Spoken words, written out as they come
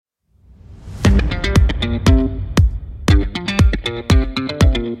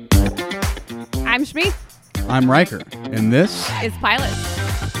I'm Riker, and this is Pilot.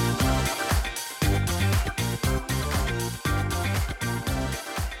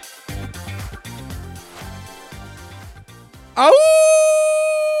 Oh!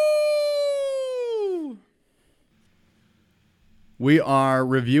 We are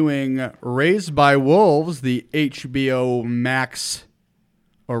reviewing Raised by Wolves, the HBO Max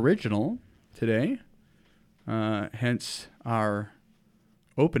original today. Hence our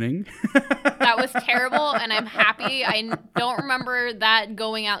opening. That was terrible, and I'm happy. I don't remember that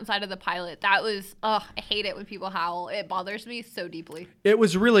going outside of the pilot. That was, I hate it when people howl. It bothers me so deeply. It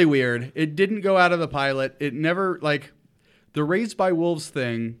was really weird. It didn't go out of the pilot. It never, the Raised by Wolves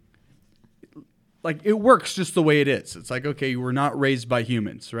thing, it works just the way it is. It's like, okay, we're not raised by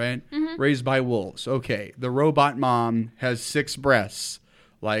humans, right? Mm-hmm. Raised by wolves. Okay, the robot mom has 6 breasts.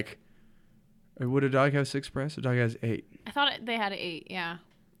 Would a dog have 6 breasts? A dog has 8. I thought they had 8, yeah.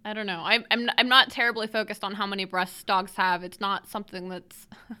 I don't know. I'm not terribly focused on how many breasts dogs have. It's not something that's...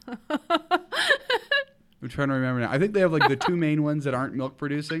 I'm trying to remember now. I think they have the 2 main ones that aren't milk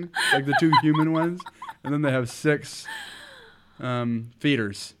producing, the 2 human ones, and then they have 6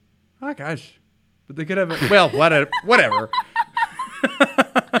 feeders. Oh gosh, but they could have whatever.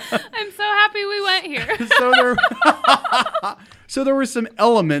 I'm so happy we went here. So there were some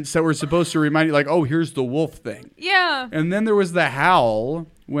elements that were supposed to remind you, oh, here's the wolf thing. Yeah. And then there was the howl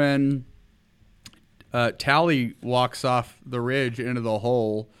when Tally walks off the ridge into the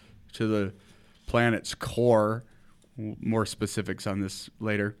hole to the planet's core. More specifics on this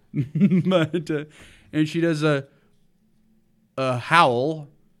later. And she does a howl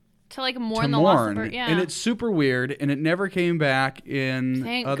to mourn the loss of her. Yeah. And it's super weird, and it never came back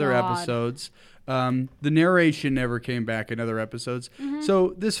in other episodes. The narration never came back in other episodes. Mm-hmm.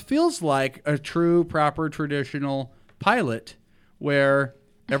 So this feels like a true, proper, traditional pilot where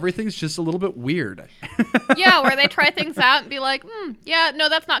everything's just a little bit weird. Yeah, where they try things out and be like, yeah, no,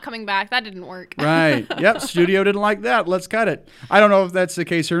 that's not coming back. That didn't work. Right. Yep, studio didn't like that. Let's cut it. I don't know if that's the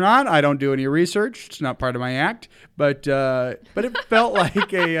case or not. I don't do any research. It's not part of my act. But it felt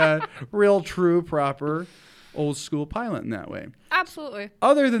like a real, true, proper, old-school pilot in that way. Absolutely.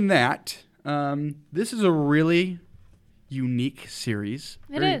 Other than that... this is a really unique series.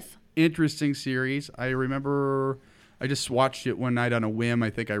 It is. Interesting series. I remember I just watched it one night on a whim. I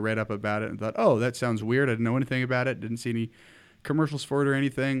think I read up about it and thought, oh, that sounds weird. I didn't know anything about it. Didn't see any commercials for it or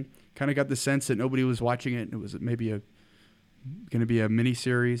anything. Kind of got the sense that nobody was watching it. It was maybe going to be a mini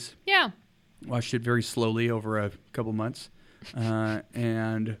series. Yeah. Watched it very slowly over a couple months.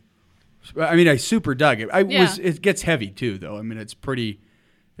 And I super dug it. It gets heavy too, though. It's pretty...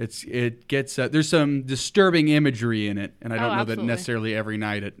 It gets there's some disturbing imagery in it, and I don't know that necessarily every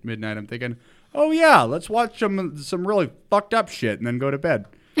night at midnight I'm thinking, oh yeah, let's watch some really fucked up shit and then go to bed.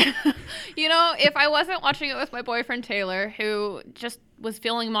 If I wasn't watching it with my boyfriend Taylor, who just was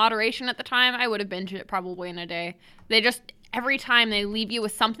feeling moderation at the time, I would have binged it probably in a day. Every time they leave you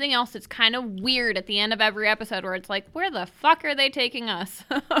with something else that's kind of weird at the end of every episode where it's like, where the fuck are they taking us?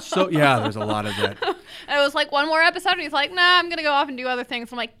 So, yeah, there's a lot of that. And it was one more episode, and he's like, nah, I'm going to go off and do other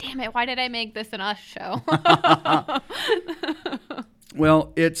things. I'm like, damn it, why did I make this an Us show?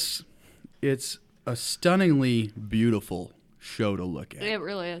 Well, it's a stunningly beautiful show to look at. It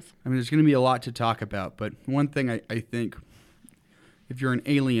really is. There's going to be a lot to talk about, but one thing I think, if you're an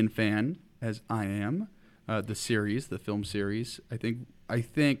Alien fan, as I am, the film series. I think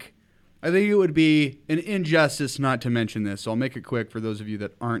it would be an injustice not to mention this. So I'll make it quick for those of you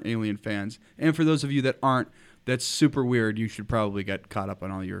that aren't Alien fans, and for those of you that aren't, that's super weird. You should probably get caught up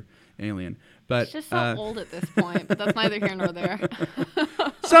on all your Alien. But it's just so old at this point. But that's neither here nor there.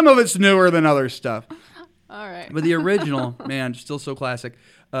 Some of it's newer than other stuff. All right. But the original, man, still so classic.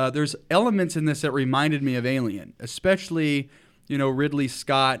 There's elements in this that reminded me of Alien, especially. Ridley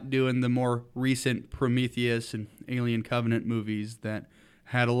Scott doing the more recent Prometheus and Alien Covenant movies that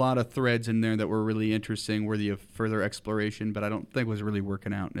had a lot of threads in there that were really interesting, worthy of further exploration, but I don't think was really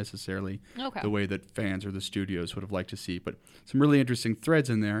working out necessarily the way that fans or the studios would have liked to see. But some really interesting threads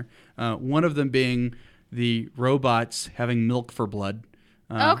in there. One of them being the robots having milk for blood.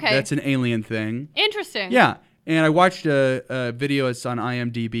 That's an Alien thing. Interesting. Yeah. And I watched a video. It's on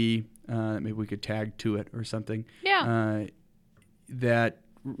IMDb. Maybe we could tag to it or something. Yeah. That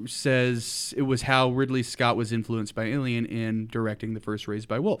says it was how Ridley Scott was influenced by Alien in directing the first Raised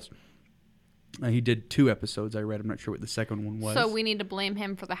by Wolves. He did 2 episodes, I read. I'm not sure what the second one was. So we need to blame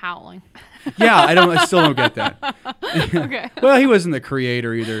him for the howling. Yeah, I still don't get that. Okay. Well, he wasn't the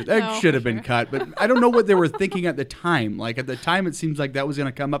creator either. That should have been cut, but I don't know what they were thinking at the time. At the time, it seems like that was going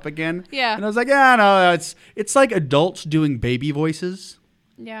to come up again. Yeah. And I was like, no, it's like adults doing baby voices.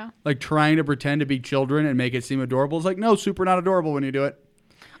 Yeah. Like trying to pretend to be children and make it seem adorable. It's like, no, super not adorable when you do it.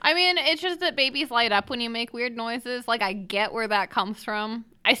 I mean, it's just that babies light up when you make weird noises. Like, I get where that comes from.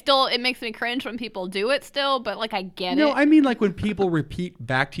 It makes me cringe when people do it still, but, like, I get it. No, I mean, like, when people repeat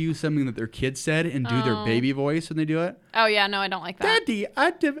back to you something that their kid said and do their baby voice when they do it. Oh, yeah, no, I don't like that. Daddy,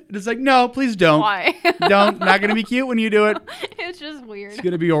 it's like, no, please don't. Why? Don't. Not going to be cute when you do it. It's just weird. It's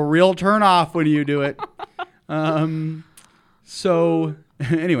going to be a real turn off when you do it. So,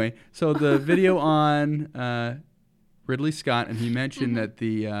 anyway, so the video on Ridley Scott, and he mentioned that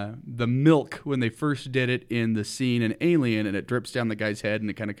the milk, when they first did it in the scene in Alien, and it drips down the guy's head and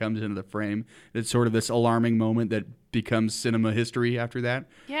it kind of comes into the frame, it's sort of this alarming moment that becomes cinema history after that.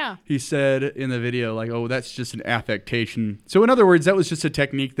 Yeah. He said in the video, like, oh, that's just an affectation. So in other words, that was just a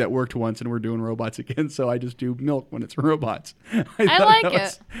technique that worked once and we're doing robots again, so I just do milk when it's robots. I like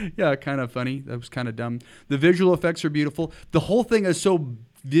it. Yeah, kind of funny. That was kind of dumb. The visual effects are beautiful. The whole thing is so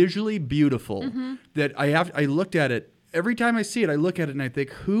visually beautiful that I looked at it. Every time I see it, I look at it and I think,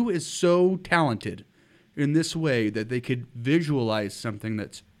 who is so talented in this way that they could visualize something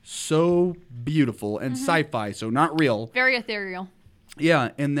that's so beautiful and sci-fi, so not real. Very ethereal. Yeah,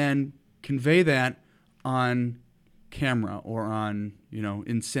 and then convey that on camera or on,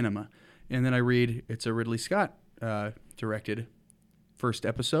 in cinema. And then I read it's a Ridley Scott directed first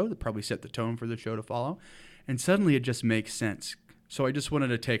episode that probably set the tone for the show to follow. And suddenly it just makes sense. So I just wanted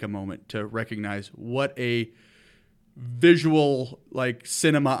to take a moment to recognize what a visual, like,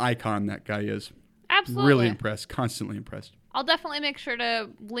 cinema icon that guy is. Absolutely. Really impressed. Constantly impressed. I'll definitely make sure to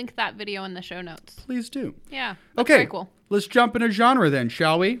link that video in the show notes. Please do. Yeah. That's Okay. very cool. Let's jump into genre then,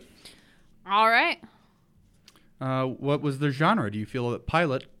 shall we? All right. What was the genre? Do you feel that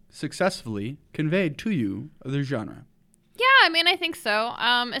Pilot successfully conveyed to you the genre? Yeah, I mean, I think so.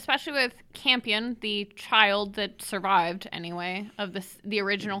 Especially with Campion, the child that survived, anyway, of the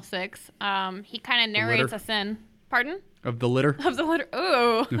original 6. He kind of narrates us in. Pardon? Of the litter? Of the litter.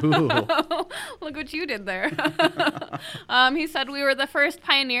 Ooh. Ooh. Look what you did there. He said we were the first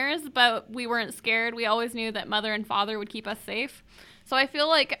pioneers, but we weren't scared. We always knew that mother and father would keep us safe. So I feel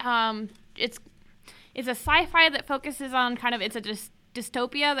like it's a sci-fi that focuses on it's a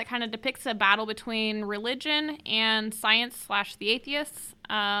dystopia that kind of depicts a battle between religion and science / the atheists.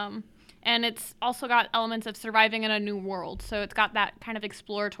 And it's also got elements of surviving in a new world. So it's got that kind of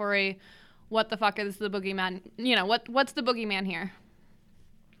exploratory, what the fuck is the boogeyman? What's the boogeyman here?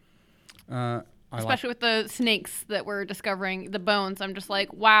 Especially with the snakes that we're discovering, the bones. I'm just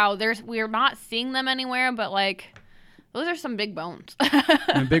like, wow, we're not seeing them anywhere, but like, those are some big bones.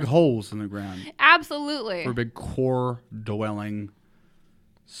 And big holes in the ground. Absolutely. For big core-dwelling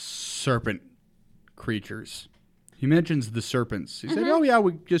serpent creatures. He mentions the serpents. He said, oh yeah,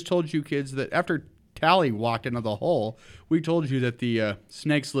 we just told you kids that after Tally walked into the hole, we told you that the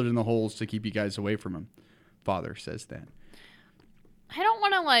snakes lived in the holes to keep you guys away from him. Father says that. I don't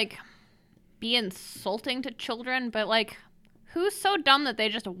want to, be insulting to children, but, who's so dumb that they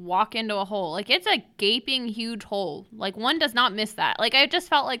just walk into a hole? It's a gaping, huge hole. One does not miss that. I just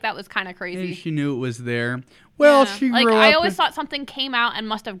felt like that was kind of crazy. Maybe she knew it was there. Well, yeah. She grew up. I always thought something came out and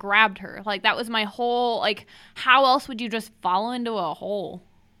must have grabbed her. That was my whole, how else would you just fall into a hole?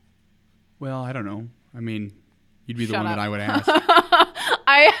 Well, I don't know. I mean, you'd be the Shut one up. that I would ask.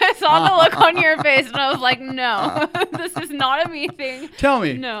 I saw the look on your face, and I was like, no, this is not a me thing. Tell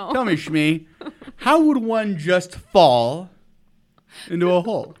me, Shmi, how would one just fall into a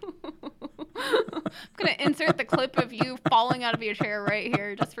hole? I'm going to insert the clip of you falling out of your chair right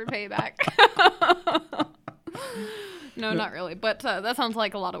here just for payback. No, not really, but that sounds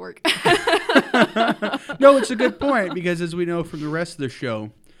like a lot of work. No, it's a good point, because as we know from the rest of the show,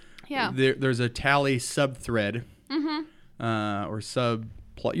 yeah, there's a Tally sub-thread, or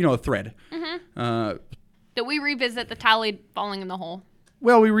a thread. That we revisit the Tally falling in the hole.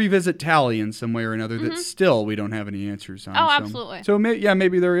 Well, we revisit Tally in some way or another that still we don't have any answers on. Oh, absolutely. So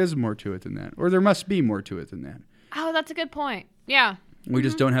maybe there is more to it than that, or there must be more to it than that. Oh, that's a good point. Yeah. We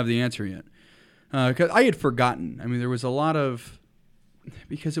just don't have the answer yet. Because I had forgotten. I mean, there was a lot of...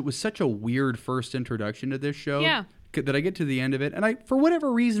 Because it was such a weird first introduction to this show. Yeah. That I get to the end of it, and for whatever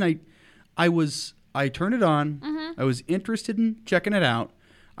reason, I turned it on. I was interested in checking it out.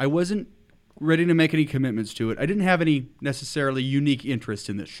 I wasn't ready to make any commitments to it. I didn't have any necessarily unique interest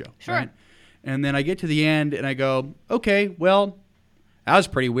in this show. Sure. Right? And then I get to the end, and I go, okay, well, that was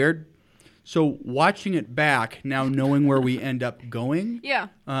pretty weird. So watching it back now, knowing where we end up going, Yeah.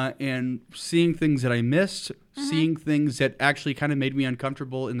 and seeing things that I missed, seeing things that actually kind of made me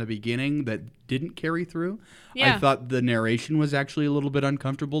uncomfortable in the beginning that didn't carry through. Yeah. I thought the narration was actually a little bit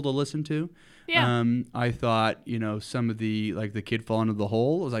uncomfortable to listen to. Yeah. I thought, some of the, like the kid falling into the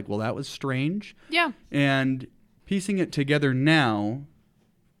hole, I was like, well, that was strange. Yeah. And piecing it together now,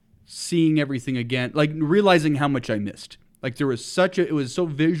 seeing everything again, like realizing how much I missed. Like there was it was so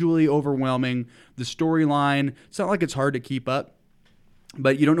visually overwhelming. The storyline, it's not like it's hard to keep up,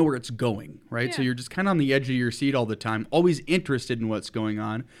 but you don't know where it's going, right? Yeah. So you're just kind of on the edge of your seat all the time, always interested in what's going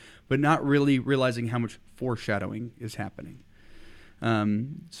on, but not really realizing how much foreshadowing is happening.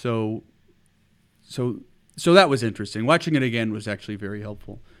 So that was interesting. Watching it again was actually very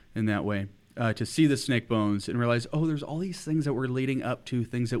helpful in that way. To see the snake bones and realize, there's all these things that were leading up to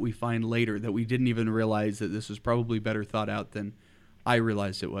things that we find later that we didn't even realize that this was probably better thought out than I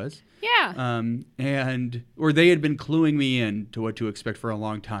realized it was. Yeah. Or they had been cluing me in to what to expect for a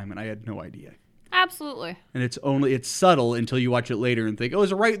long time, and I had no idea. Absolutely. And it's subtle until you watch it later and think,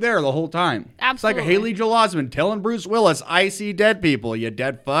 it's right there the whole time. Absolutely. It's like Haley Joel Osment telling Bruce Willis, I see dead people, you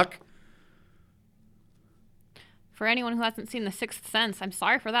dead fuck. For anyone who hasn't seen The Sixth Sense, I'm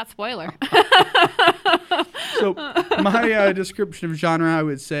sorry for that spoiler. So my description of genre, I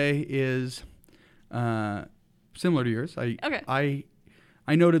would say, is similar to yours. I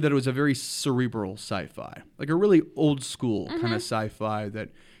noted that it was a very cerebral sci-fi, like a really old school kind of sci-fi that,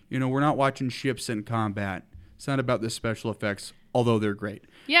 we're not watching ships in combat. It's not about the special effects, although they're great.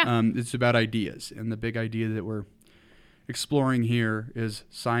 Yeah. It's about ideas. And the big idea that we're exploring here is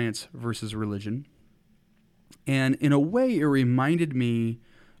science versus religion. And in a way, it reminded me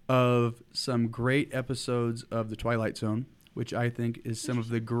of some great episodes of The Twilight Zone, which I think is some of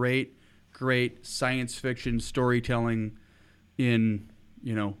the great science fiction storytelling in,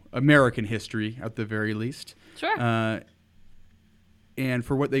 American history at the very least. Sure. And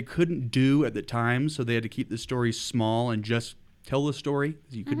for what they couldn't do at the time, so they had to keep the story small and just tell the story.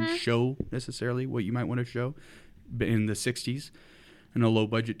 You couldn't show necessarily what you might want to show in the 60s in a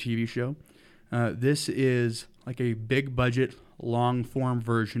low-budget TV show. This is like a big budget, long form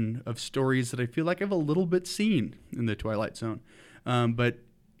version of stories that I feel like I've a little bit seen in the Twilight Zone. But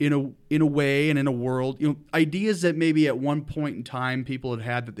in a way and in a world, ideas that maybe at one point in time people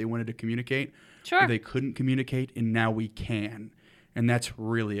had that they wanted to communicate. Sure. They couldn't communicate, and now we can. And that's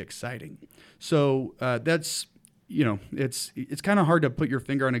really exciting. So that's, it's kind of hard to put your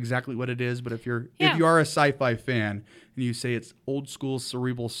finger on exactly what it is, but if you are a sci-fi fan and you say it's old school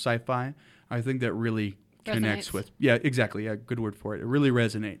cerebral sci-fi, I think that really connects with. Yeah, exactly. Yeah, good word for it. It really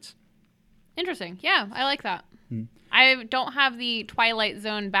resonates. Interesting. Yeah, I like that. I don't have the Twilight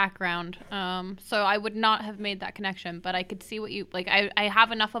Zone background, so I would not have made that connection, but I could see what you, like, I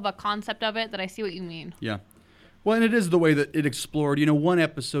have enough of a concept of it that I see what you mean. Yeah. Well, and it is the way that it explored. One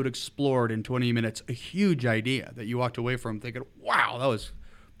episode explored in 20 minutes a huge idea that you walked away from thinking, wow,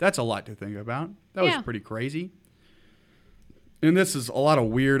 that's a lot to think about. That was pretty crazy. And this is a lot of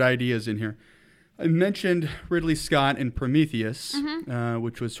weird ideas in here. I mentioned Ridley Scott in Prometheus,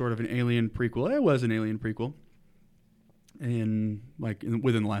 which was sort of an alien prequel. It was an alien prequel within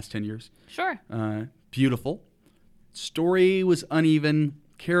the last 10 years. Sure. Beautiful. Story was uneven.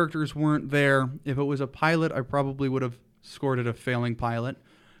 Characters weren't there. If it was a pilot, I probably would have scored it a failing pilot.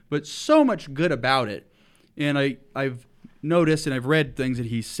 But so much good about it. And I've noticed and I've read things that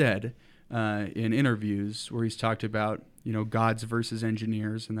he said in interviews where he's talked about, gods versus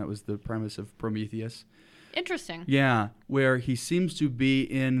engineers, and that was the premise of Prometheus. Interesting. Yeah, where he seems to be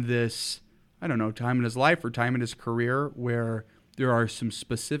in this, I don't know, time in his life or time in his career where there are some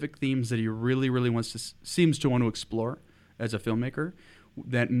specific themes that he really, really seems to want to explore as a filmmaker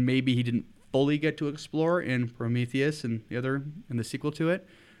that maybe he didn't fully get to explore in Prometheus and the sequel to it,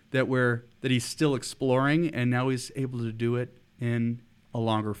 that he's still exploring, and now he's able to do it in a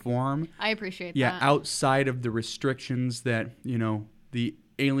longer form. I appreciate that. Yeah, outside of the restrictions that, the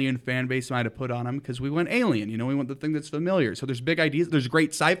alien fan base might have put on him, because we went alien, we want the thing that's familiar. So there's big ideas, there's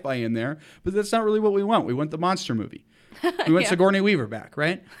great sci-fi in there, but that's not really what we want. We want the monster movie. We want Sigourney Weaver back,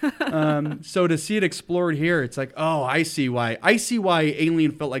 right? So to see it explored here, it's like, I see why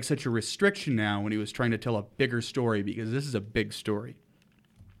Alien felt like such a restriction now when he was trying to tell a bigger story, because this is a big story.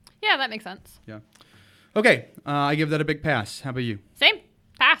 Yeah, that makes sense. Yeah. Okay, I give that a big pass. How about you? Same.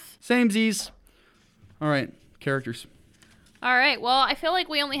 Pass. Samesies. All right, characters. All right, well, I feel like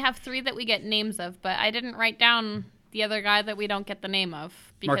we only have 3 that we get names of, but I didn't write down the other guy that we don't get the name of.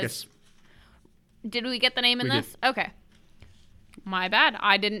 Marcus. Did we get the name in We this? did. Okay. My bad.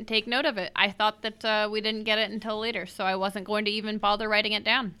 I didn't take note of it. I thought that we didn't get it until later, so I wasn't going to even bother writing it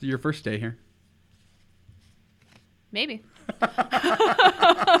down. Your first day here. Maybe.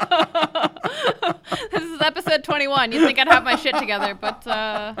 This is episode 21. You'd think I'd have my shit together, but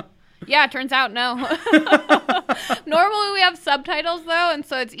yeah, it turns out no. Normally we have subtitles though, and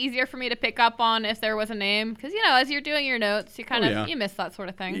so it's easier for me to pick up on if there was a name, because you know, as you're doing your notes, you kind of you miss that sort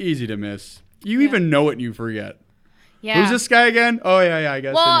of thing. Easy to miss. You even know it and you forget. Yeah. Who's this guy again? Oh yeah, I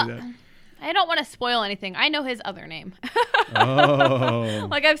guess I knew that. I don't want to spoil anything. I know his other name. Oh.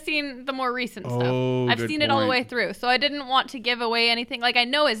 Like I've seen the more recent stuff. I've good seen it all the point. way through. So I didn't want to give away anything. Like I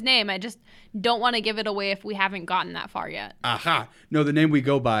know his name. I just don't want to give it away if we haven't gotten that far yet. Aha. No, the name we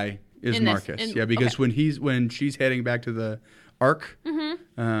go by is In this- Marcus. in- Yeah, because okay. when she's heading back to the Ark,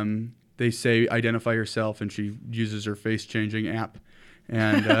 they say identify yourself, and she uses her face changing app,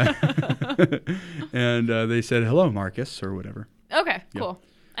 and and they said hello, Marcus, or whatever. Okay, cool.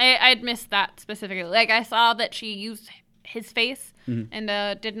 I'd missed that specifically. Like I saw that she used his face and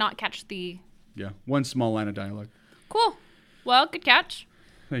did not catch the... Yeah, one small line of dialogue. Cool. Well, good catch.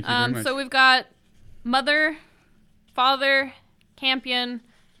 Thank you very much. So we've got Mother, Father, Campion,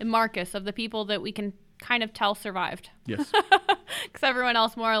 and Marcus of the people that we can kind of tell survived. Yes. Because everyone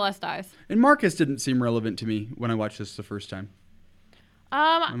else more or less dies. And Marcus didn't seem relevant to me when I watched this the first time.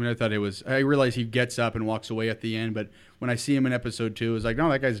 I mean, I thought it was... I realized he gets up and walks away at the end, but when I see him in episode 2, it was like, no,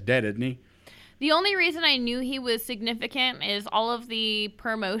 that guy's dead, isn't he? The only reason I knew he was significant is all of the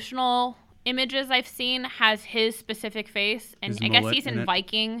promotional images I've seen has his specific face. And His I guess mullet he's in in it?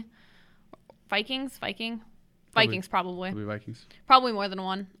 Vikings, probably. Probably Vikings. Probably more than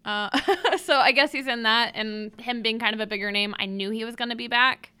one. So I guess he's in that, and him being kind of a bigger name, I knew he was going to be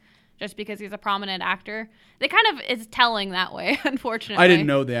back just because he's a prominent actor. They kind of is telling that way, unfortunately. I didn't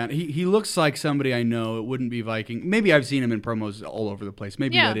know that. He looks like somebody I know. It wouldn't be Viking. Maybe I've seen him in promos all over the place.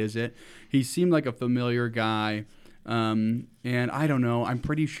 Maybe that is it. He seemed like a familiar guy. And I don't know. I'm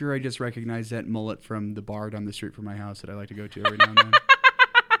pretty sure I just recognized that mullet from the bar down the street from my house that I like to go to every now and then.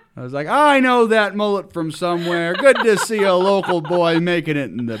 I was like, I know that mullet from somewhere. Good to see a local boy making it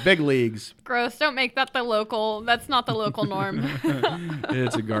in the big leagues. Gross. Don't make that the local. That's not the local norm.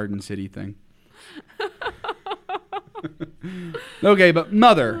 It's a Garden City thing. Okay, but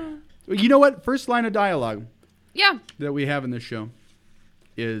Mother. You know what? First line of dialogue Yeah. that we have in this show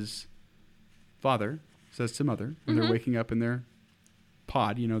is Father says to Mother when they're waking up in their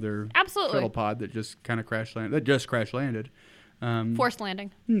pod, you know, their Absolutely. shuttle pod that just kind of crash landed. That just crash landed. Forced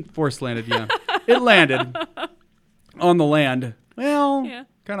landing. Force landed, yeah. It landed on the land. Well, Yeah.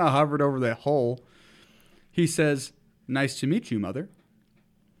 kind of hovered over that hole. He says, "Nice to meet you, Mother,"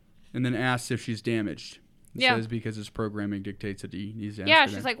 and then asks if she's damaged. He Yeah. says because his programming dictates that he needs to ask Yeah, her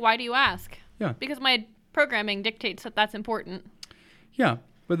she's that. like, why do you ask? Yeah. Because my programming dictates that that's important. Yeah,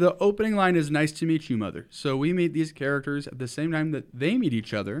 but the opening line is "Nice to meet you, Mother." So we meet these characters at the same time that they meet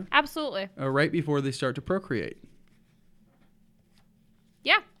each other, Absolutely. right before they start to procreate.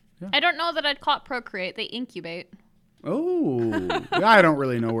 Yeah. Yeah. I don't know that I'd call it procreate. They incubate. Oh, I don't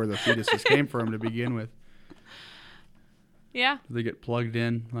really know where the fetuses came from to begin with. Yeah. They get plugged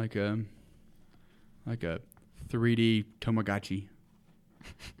in like a 3D Tamagotchi.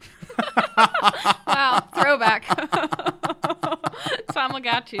 Wow. Throwback.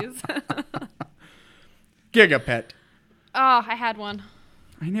 Tamagotchis. Gigapet. Oh, I had one.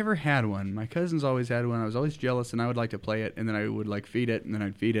 I never had one. My cousins always had one. I was always jealous, and I would like to play it, and then I would like feed it, and then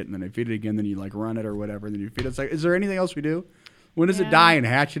I'd feed it, and then I'd feed it again. Then you like run it or whatever, and then you feed it. It's like, is there anything else we do? When does it Yeah. die and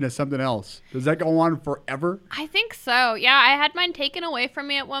hatch into something else? Does that go on forever? I think so. Yeah, I had mine taken away from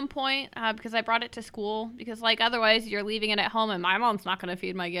me at one point because I brought it to school. Because like otherwise, you're leaving it at home, and my mom's not going to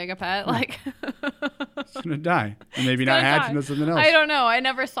feed my Gigapet. Like, It's gonna die, and maybe It's not gonna hatch die. into something else. I don't know. I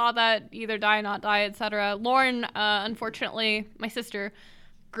never saw that either die, not die, etc. Lauren, unfortunately, my sister,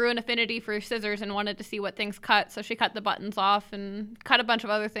 grew an affinity for scissors and wanted to see what things cut, so she cut the buttons off and cut a bunch of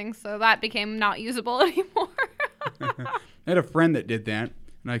other things, so that became not usable anymore. I had a friend that did that,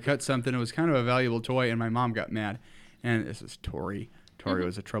 and I cut something. It was kind of a valuable toy, and my mom got mad. And this is Tori. Tori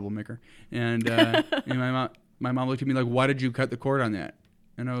was a troublemaker, and, and my mom looked at me like, "Why did you cut the cord on that?"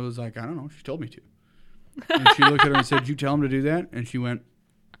 And I was like, "I don't know. She told me to." And she looked at her and said, "Did you tell him to do that?" And she went,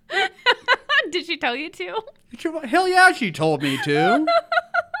 Did she tell you to? "Hell yeah, she told me to."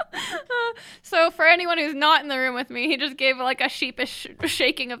 So for anyone who's not in the room with me, he just gave like a sheepish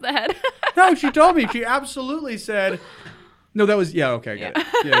shaking of the head. No, she told me. She absolutely said. No, that was okay. I get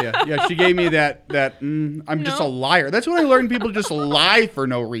it. Yeah. She gave me that. I'm just a No. liar. That's when I learned people just lie for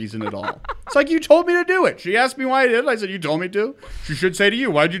no reason at all. It's like, you told me to do it. She asked me why I did it. I said, you told me to. She should say to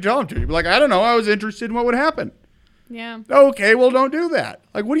you, why'd you tell him to? You'd be like, I don't know. I was interested in what would happen. Yeah. Okay, well, don't do that.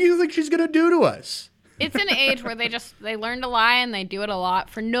 Like, what do you think she's going to do to us? It's an age where they learn to lie and they do it a lot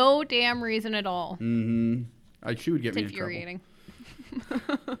for no damn reason at all. Mm-hmm. She would get me in trouble. Infuriating.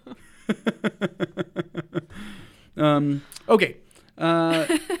 Okay.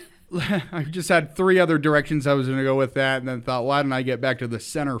 I just had 3 other directions I was going to go with that, and then thought, why don't I get back to the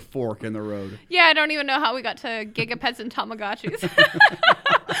center fork in the road? Yeah, I don't even know how we got to Gigapets and Tamagotchis.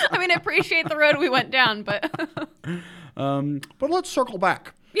 I mean, I appreciate the road we went down, but... But let's circle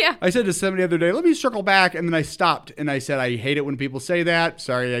back. Yeah. I said to somebody the other day, let me circle back, and then I stopped, and I said, I hate it when people say that.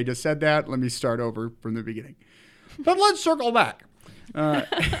 Sorry, I just said that. Let me start over from the beginning. But let's circle back.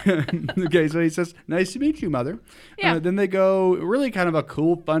 Okay, so he says, nice to meet you, Mother. Yeah. Then they go, really kind of a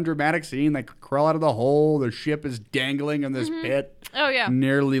cool, fun, dramatic scene. They crawl out of the hole. The ship is dangling in this pit. Oh, yeah.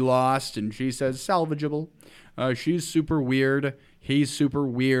 Nearly lost. And she says, salvageable. She's super weird. He's super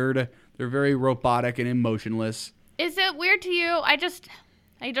weird. They're very robotic and emotionless. Is it weird to you? I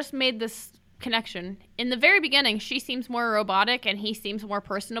just made this connection. In the very beginning, she seems more robotic and he seems more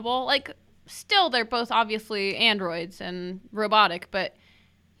personable. Like, still, they're both obviously androids and robotic, but,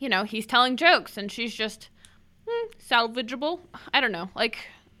 you know, he's telling jokes and she's just salvageable. I don't know. Like,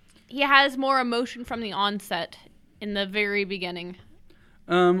 he has more emotion from the onset in the very beginning.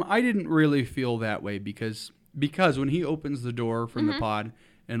 I didn't really feel that way because when he opens the door from the pod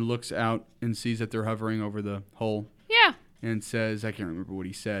and looks out and sees that they're hovering over the hole. Yeah. And says, I can't remember what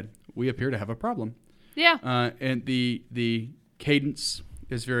he said. We appear to have a problem. Yeah. And the cadence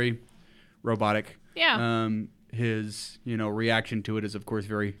is very robotic. Yeah. His, reaction to it is, of course,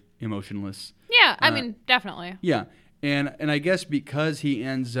 very emotionless. Yeah. I mean, definitely. Yeah. And I guess because he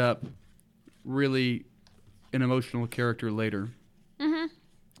ends up really an emotional character later and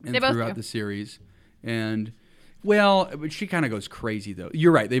throughout the series. And, but she kind of goes crazy, though.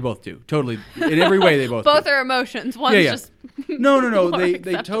 You're right. They both do. Totally. In every way, they both Both do. are emotions. One's just No. They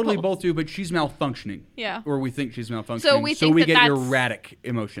acceptable. totally both do, but she's malfunctioning. Yeah. Or we think she's malfunctioning. So we get that's... erratic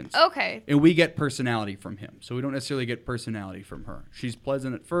emotions. Okay. And we get personality from him. So we don't necessarily get personality from her. She's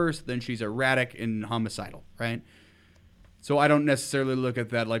pleasant at first, then she's erratic and homicidal, right? So I don't necessarily look at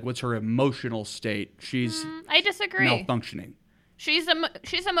that like, what's her emotional state? She's I disagree. malfunctioning. She's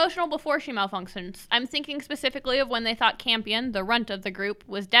emotional before she malfunctions. I'm thinking specifically of when they thought Campion, the runt of the group,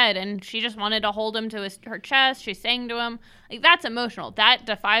 was dead, and she just wanted to hold him to her chest. She sang to him. Like, that's emotional. That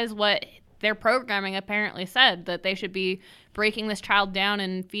defies what their programming apparently said, that they should be breaking this child down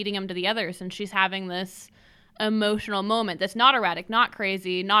and feeding him to the others. And she's having this emotional moment that's not erratic, not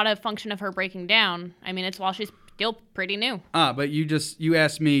crazy, not a function of her breaking down. I mean, it's while she's still pretty new. But you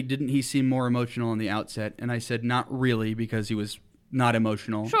asked me, didn't he seem more emotional on the outset? And I said, not really, because he was not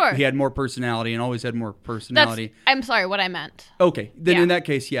emotional. Sure. He had more personality and always had more personality. I'm sorry, what I meant. Okay. Then in that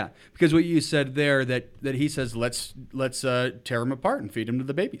case, yeah. Because what you said there, that he says, let's tear him apart and feed him to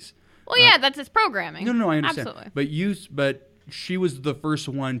the babies. Well, yeah, that's his programming. No, I understand. Absolutely. But she was the first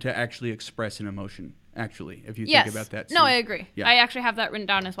one to actually express an emotion, actually, if you yes. think about that scene. No, I agree. Yeah. I actually have that written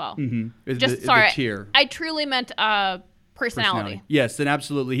down as well. Mm-hmm. Sorry, the tear. I truly meant personality. Yes, then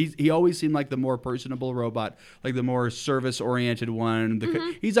absolutely. He always seemed like the more personable robot, like the more service-oriented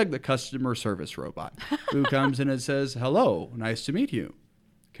one. He's like the customer service robot who comes in and says, hello, nice to meet you.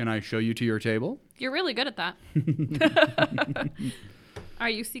 Can I show you to your table? You're really good at that. Are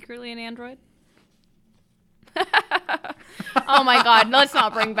you secretly an android? Oh my God, let's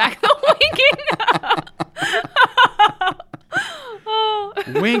not bring back the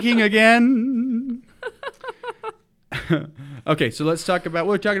winking. Winking again. Okay, so let's talk about,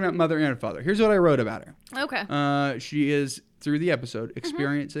 we're talking about mother and father. Here's what I wrote about her. Okay. She is, through the episode,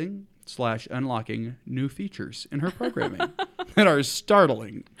 experiencing / unlocking new features in her programming that are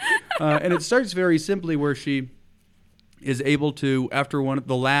startling. And it starts very simply where she is able to, after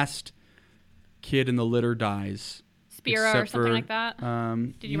the last kid in the litter dies. Spira or something like that?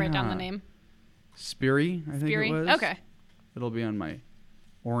 Did you write down the name? Spiri, I think it was. Okay. It'll be on my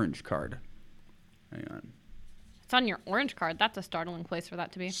orange card. Hang on. It's on your orange card. That's a startling place for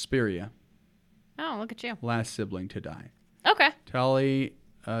that to be. Spiria. Oh, look at you. Last sibling to die. Okay. Tally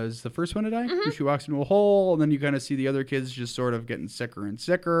is the first one to die. She walks into a hole, and then you kind of see the other kids just sort of getting sicker and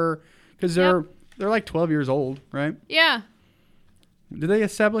sicker because they're like 12 years old, right? Yeah. Do they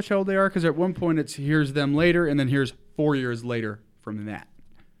establish how old they are? Because at one point it's here's them later, and then here's 4 years later from that.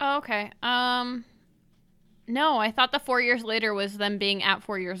 Oh, okay. No, I thought the 4 years later was them being at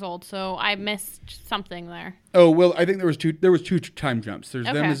 4 years old, so I missed something there. Oh, well, I think there was two time jumps. There's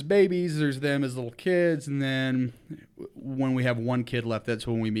them Okay. as babies, there's them as little kids, and then when we have one kid left, that's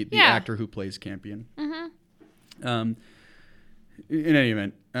when we meet the actor who plays Campion. in any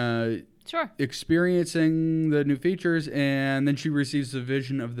event, Sure. experiencing the new features, and then she receives a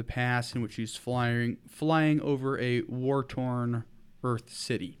vision of the past in which she's flying over a war-torn Earth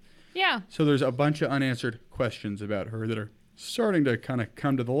city. Yeah. So there's a bunch of unanswered questions about her that are starting to kind of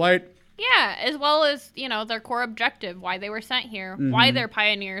come to the light. Yeah, as well as, their core objective, why they were sent here, why they're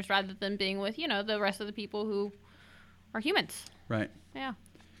pioneers rather than being with, the rest of the people who are humans. Right. Yeah.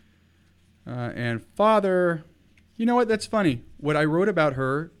 And Father, you know what? That's funny. What I wrote about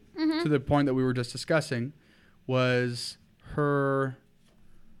her, to the point that we were just discussing, was her,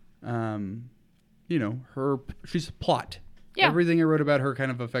 she's plot. Yeah. Everything I wrote about her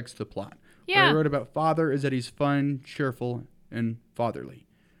kind of affects the plot. Yeah. What I wrote about Father is that he's fun, cheerful, and fatherly.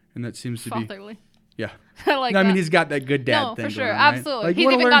 And that seems to Fatherly. be... Yeah. I like I that. mean, he's got that good dad No, thing for sure. going on, right? Absolutely. Like, He's you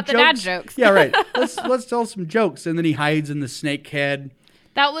wanna even learn got the dad jokes. Yeah, right. Let's tell some jokes. And then he hides in the snake head.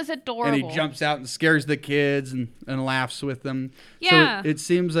 That was adorable. And he jumps out and scares the kids and laughs with them. Yeah. So it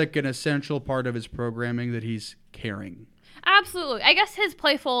seems like an essential part of his programming that he's caring. Absolutely. I guess his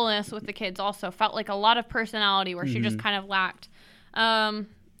playfulness with the kids also felt like a lot of personality where she just kind of lacked.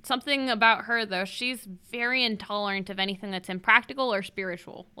 Something about her, though, she's very intolerant of anything that's impractical or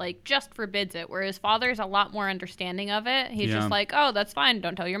spiritual. Like, just forbids it, whereas Father's a lot more understanding of it. He's just like, oh, that's fine.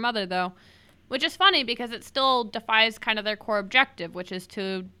 Don't tell your mother, though. Which is funny because it still defies kind of their core objective, which is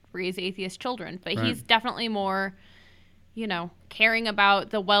to raise atheist children. But he's definitely more, caring about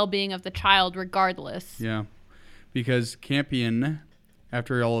the well-being of the child regardless. Yeah, because Campion,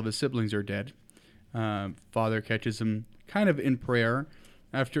 after all of his siblings are dead, Father catches him kind of in prayer.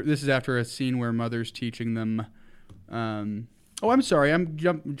 This is after a scene where Mother's teaching them. I'm sorry, I'm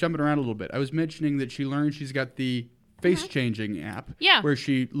jumping around a little bit. I was mentioning that she learned she's got the face-changing app, where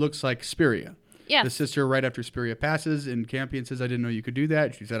she looks like Spiria. Yes. The sister right after Spiria passes, and Campion says, "I didn't know you could do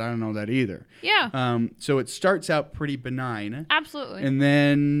that." She said, "I don't know that either." Yeah. So it starts out pretty benign. Absolutely. And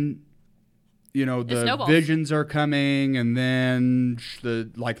then, the visions are coming, and then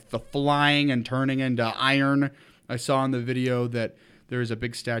the flying and turning into iron. I saw in the video that there is a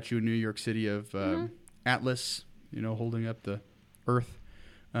big statue in New York City of Atlas, holding up the Earth.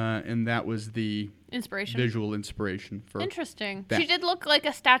 And that was the visual inspiration for Interesting. that. She did look like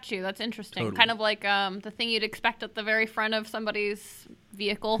a statue. That's interesting. Totally. Kind of like the thing you'd expect at the very front of somebody's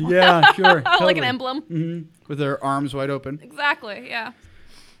vehicle. Yeah, sure. Like totally. an emblem. Mm-hmm. With her arms wide open. Exactly, yeah.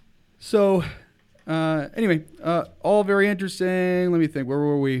 So, anyway, all very interesting. Let me think. Where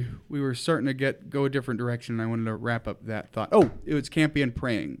were we? We were starting to go a different direction, and I wanted to wrap up that thought. Oh, it was Campion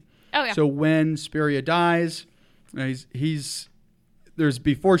praying. Oh, yeah. So when Spiria dies,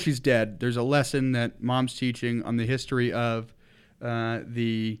 before she's dead, there's a lesson that Mom's teaching on the history of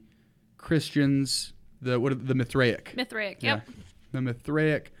the Christians, the Mithraic. Mithraic, Yeah. yep. The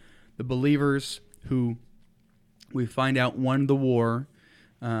Mithraic, the believers who we find out won the war,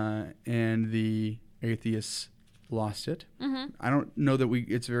 and the atheists lost it. Mm-hmm. I don't know that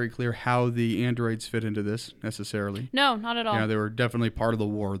it's very clear how the androids fit into this necessarily. No, not at all. Yeah, they were definitely part of the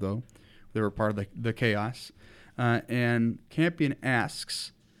war, though. They were part of the chaos. And Campion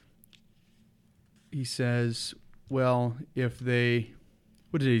asks, he says, well,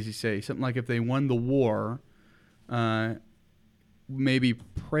 what did he say? Something like if they won the war, maybe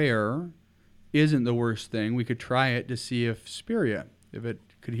prayer isn't the worst thing. We could try it to see if it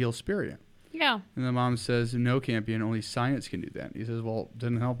could heal Spiria. Yeah. And the mom says, no, Campion, only science can do that. He says, well, it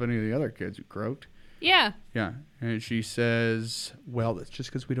didn't help any of the other kids who croaked. Yeah. Yeah. And she says, well, that's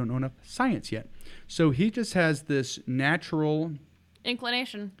just because we don't know enough science yet. So he just has this natural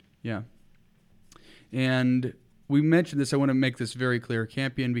inclination. Yeah. And we mentioned this. I want to make this very clear.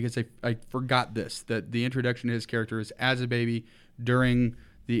 Campion, because I forgot this, that the introduction to his character is as a baby during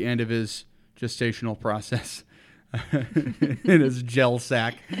the end of his gestational process. In his gel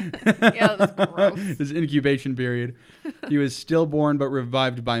sack. Yeah, that's gross. His incubation period. He was stillborn but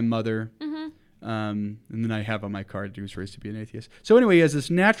revived by mother. Mm-hmm. And then I have on my card he was raised to be an atheist. So anyway, he has this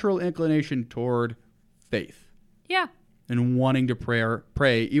natural inclination toward faith. Yeah. And wanting to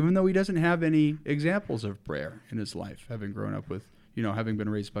pray, even though he doesn't have any examples of prayer in his life, having grown up with, having been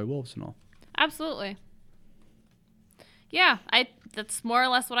raised by wolves and all. Absolutely. Yeah, that's more or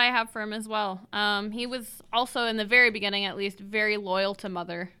less what I have for him as well. He was also, in the very beginning at least, very loyal to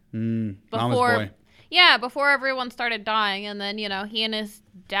Mother. Mama's boy. Yeah, before everyone started dying. And then, he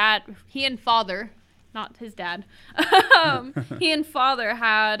and Father, not his dad, he and Father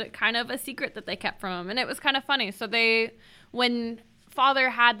had kind of a secret that they kept from him. And it was kind of funny. So when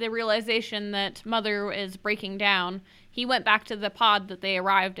Father had the realization that Mother is breaking down, he went back to the pod that they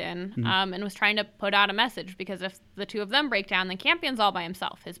arrived in, and was trying to put out a message, because if the two of them break down, then Campion's all by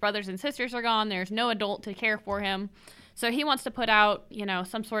himself. His brothers and sisters are gone. There's no adult to care for him. So he wants to put out,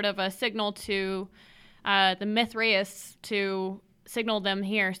 some sort of a signal to the Mithraists to signal them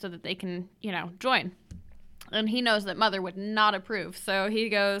here so that they can, join. And he knows that Mother would not approve. So he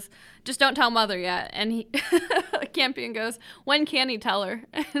goes, just don't tell Mother yet. And Campion goes, when can he tell her?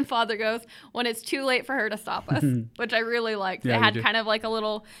 And Father goes, when it's too late for her to stop us, which I really liked. Yeah, it had kind of like a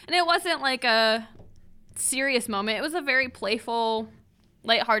little, and it wasn't like a serious moment. It was a very playful,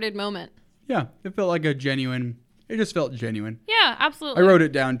 lighthearted moment. Yeah, it felt like it just felt genuine. Yeah, absolutely. I wrote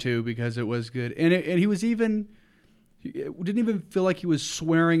it down too because it was good. And he was even, it didn't even feel like he was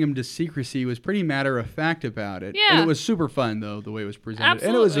swearing him to secrecy. He was pretty matter of fact about it. Yeah. And it was super fun though, the way it was presented. Absolutely.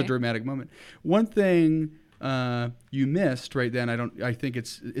 And it was a dramatic moment. One thing you missed right then, I think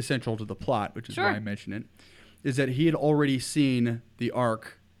it's essential to the plot, which is why I mention it, is that he had already seen the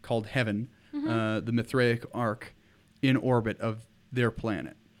ark called Heaven, the Mithraic ark, in orbit of their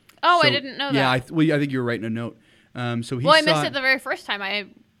planet. Oh, So, I didn't know that. Yeah, I think you were writing a note. I missed it the very first time I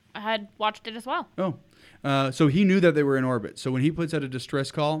had watched it as well. Oh. So he knew that they were in orbit. So when he puts out a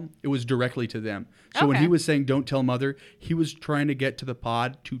distress call, it was directly to them. So when he was saying, don't tell Mother, he was trying to get to the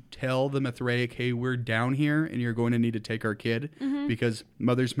pod to tell the Mithraic, hey, we're down here and you're going to need to take our kid because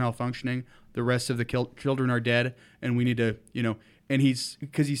Mother's malfunctioning. The rest of the children are dead and we need to, and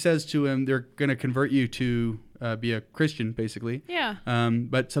because he says to him, they're going to convert you to be a Christian, basically. Yeah.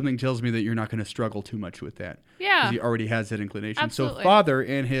 But something tells me that you're not going to struggle too much with that. Yeah. Because he already has that inclination. Absolutely. So Father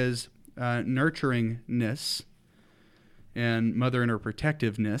in his nurturingness and Mother in her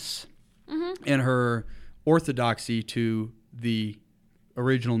protectiveness and her orthodoxy to the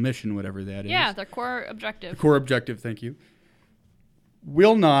original mission, whatever that is. Yeah, the core objective. The core objective, thank you.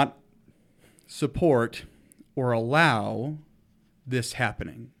 Will not support or allow this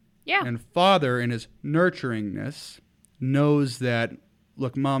happening. Yeah. And Father in his nurturingness knows that,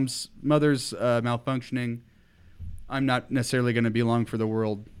 look, Mother's malfunctioning. I'm not necessarily going to be long for the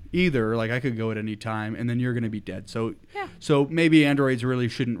world either. Like, I could go at any time, and then you're going to be dead. So, so maybe androids really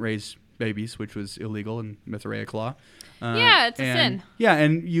shouldn't raise babies, which was illegal in Mithraic law. It's a sin. Yeah,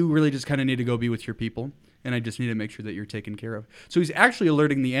 and you really just kind of need to go be with your people, and I just need to make sure that you're taken care of. So he's actually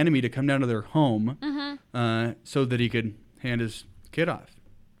alerting the enemy to come down to their home so that he could hand his kid off.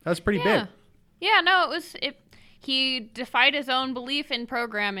 That's pretty big. Yeah, no, he defied his own belief in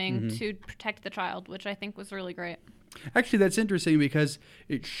programming to protect the child, which I think was really great. Actually, that's interesting because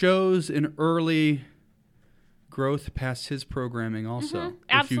it shows an early growth past his programming also.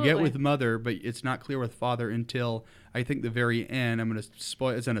 If you get with Mother, but it's not clear with Father until I think the very end. I'm going to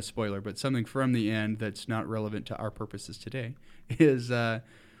spoil, it's not a spoiler, but something from the end that's not relevant to our purposes today is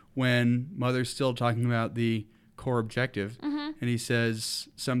when Mother's still talking about the core objective, and he says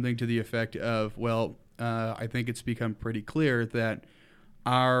something to the effect of, well, I think it's become pretty clear that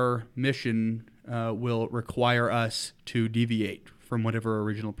our mission will require us to deviate from whatever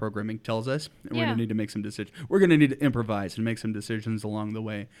original programming tells us. And we're going to need to make some decisions. We're going to need to improvise and make some decisions along the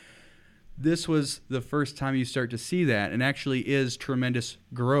way. This was the first time you start to see that, and actually is tremendous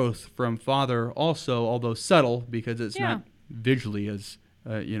growth from Father also, although subtle, because it's not visually as,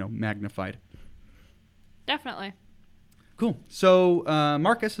 magnified. Definitely. Cool. So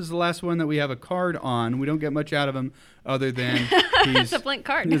Marcus is the last one that we have a card on. We don't get much out of him other than it's a blank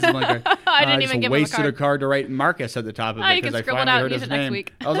card. He's a blank card. I didn't even give him a wasted a card to write Marcus at the top of it because I finally heard his it name. next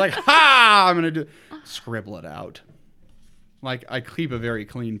week. I was like, ha! I'm gonna scribble it out. Like I keep a very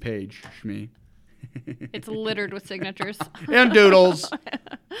clean page, Shmi. It's littered with signatures and doodles.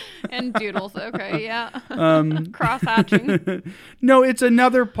 And doodles. Okay, yeah. Cross hatching. No, it's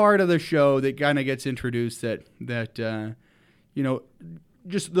another part of the show that kind of gets introduced that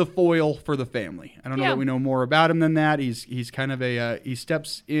just the foil for the family. I don't know that we know more about him than that. He's kind of he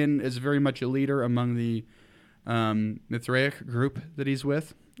steps in as very much a leader among the Mithraic group that he's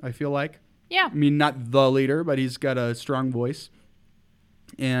with, I feel like. Yeah. I mean, not the leader, but he's got a strong voice.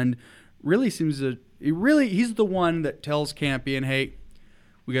 And really he's the one that tells Campion, hey,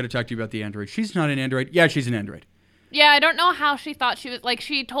 we got to talk to you about the android. She's not an android. Yeah, she's an android. Yeah, I don't know how she thought she was, like,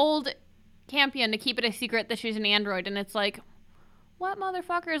 she told Campion to keep it a secret that she's an android, and it's like, what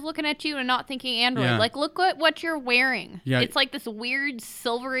motherfucker is looking at you and not thinking android? Yeah. Like, look at what you're wearing. Yeah. It's like this weird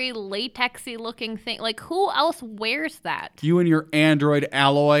silvery latexy looking thing. Like, who else wears that? You and your android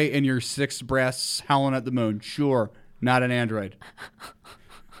alloy and your 6 breasts howling at the moon. Sure, not an android.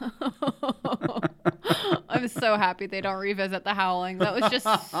 I'm so happy they don't revisit the howling. That was just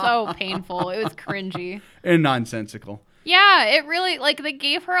so painful. It was cringy. And nonsensical. Yeah, it really, like, they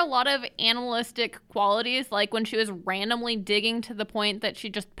gave her a lot of animalistic qualities, like when she was randomly digging to the point that she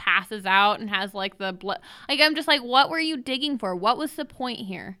just passes out and has, like, the blood. Like, I'm just like, what were you digging for? What was the point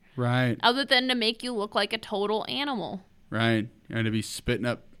here? Right. Other than to make you look like a total animal. Right. And to be spitting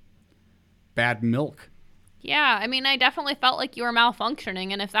up bad milk. Yeah, I mean, I definitely felt like you were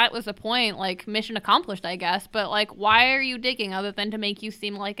malfunctioning, and if that was the point, like, mission accomplished, I guess. But, like, why are you digging other than to make you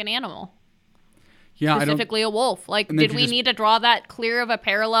seem like an animal? Yeah, Specifically a wolf. Like, did we need to draw that clear of a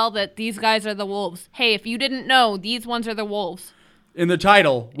parallel that these guys are the wolves? Hey, if you didn't know, these ones are the wolves. In the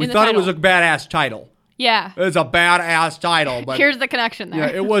title, we thought it was a badass title. Yeah. It's a badass title, but here's the connection there.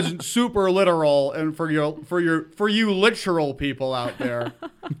 Yeah, it wasn't super literal, and for you literal people out there.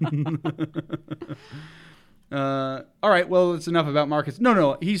 All right, well, it's enough about Marcus.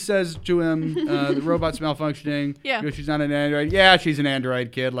 No, he says to him, the robot's malfunctioning. Yeah. She's not an android. Yeah, she's an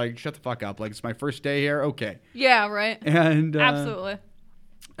android, kid. Like, shut the fuck up. Like, it's my first day here. Okay. Yeah, right. And absolutely.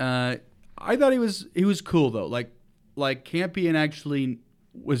 I thought he was cool though. Like Campion actually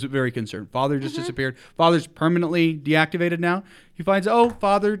was very concerned. Father just disappeared. Father's permanently deactivated now. He finds,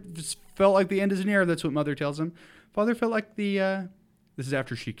 Father just felt like the end is near. That's what Mother tells him. Father felt like the. This is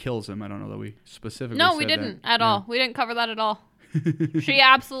after she kills him. I don't know that we specifically. No, said we didn't that. at all. We didn't cover that at all. She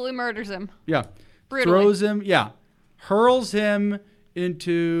absolutely murders him. Yeah. Brutally. Throws him. Yeah. Hurls him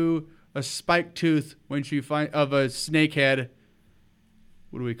into a spiked tooth when she of a snake head.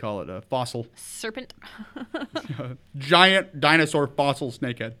 What do we call it? A fossil. Serpent. Giant dinosaur fossil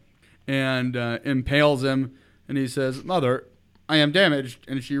snakehead. And impales him. And he says, Mother, I am damaged.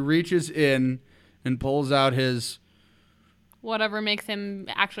 And she reaches in and pulls out his... Whatever makes him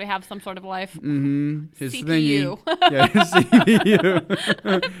actually have some sort of life. His CPU. Thingy. Yeah, his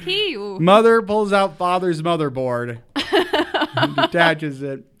CPU. PU. Mother pulls out Father's motherboard. And detaches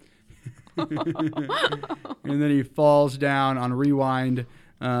it. And then he falls down on rewind.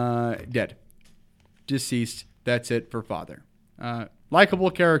 Dead. Deceased. That's it for Father.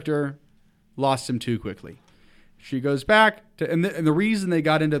 Likeable character. Lost him too quickly. She goes back to, and the reason they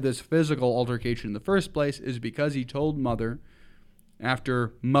got into this physical altercation in the first place is because he told Mother,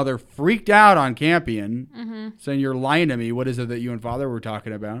 after Mother freaked out on Campion, saying, "You're lying to me. What is it that you and Father were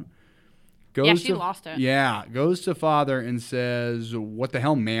talking about?" She lost it. Yeah, goes to Father and says, "What the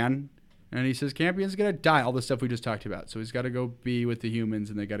hell, man?" And he says, Campion's going to die. All the stuff we just talked about. So he's got to go be with the humans,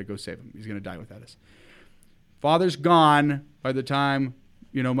 and they got to go save him. He's going to die without us. Father's gone by the time,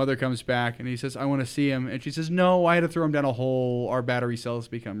 Mother comes back, and he says, I want to see him. And she says, no, I had to throw him down a hole. Our battery cells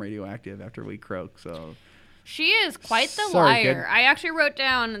become radioactive after we croak. So she is quite the Sorry, liar. kid. I actually wrote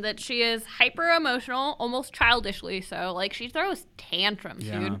down that she is hyper emotional, almost childishly so. Like, she throws tantrums,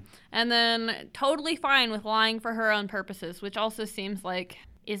 dude. And then totally fine with lying for her own purposes, which also seems like...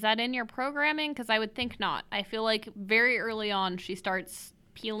 Is that in your programming? Because I would think not. I feel like very early on she starts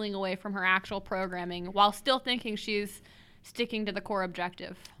peeling away from her actual programming while still thinking she's sticking to the core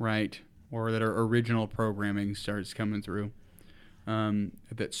objective. Right. Or that her original programming starts coming through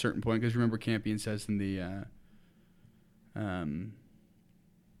at that certain point. Because remember, Campion says in the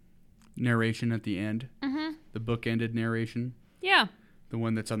narration at the end, the book-ended narration. Yeah. The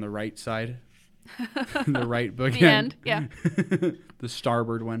one that's on the right side. The right book The end, yeah. The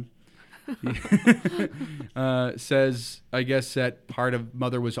starboard one. Says, I guess that part of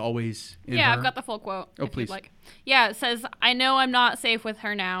Mother was always in her. I've got the full quote. Oh, please. Like. Yeah, it says, I know I'm not safe with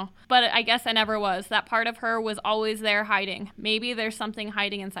her now, but I guess I never was. That part of her was always there hiding. Maybe there's something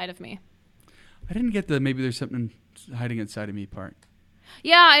hiding inside of me. I didn't get the maybe there's something hiding inside of me part.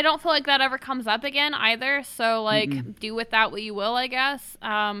 Yeah, I don't feel like that ever comes up again either. So, do with that what you will, I guess.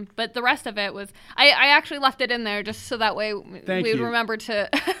 But the rest of it was... I actually left it in there just so that way we would remember to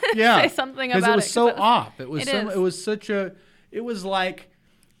say something about it. Because it was so off. It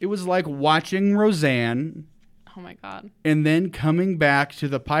was like watching Roseanne... Oh, my God. And then coming back to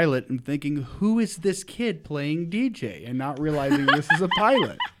the pilot and thinking, who is this kid playing DJ? And not realizing this is a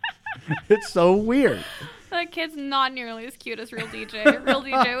pilot. It's so weird. That kid's not nearly as cute as Real DJ. Real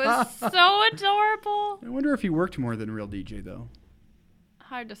DJ was so adorable. I wonder if he worked more than Real DJ, though.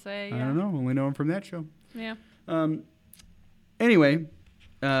 Hard to say, yeah. I don't know. Only know him from that show. Yeah. Anyway,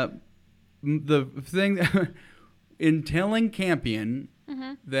 the thing... in telling Campion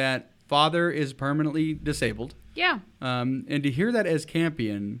that Father is permanently disabled... Yeah. And to hear that as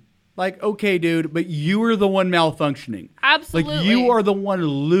Campion... Like, okay, dude, but you were the one malfunctioning. Absolutely. Like, you are the one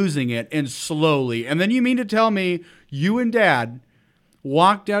losing it, and slowly. And then you mean to tell me you and Dad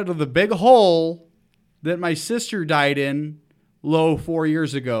walked out of the big hole that my sister died in, 4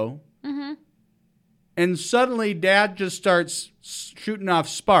 years ago, and suddenly Dad just starts shooting off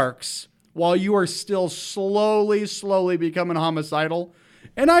sparks while you are still slowly becoming homicidal,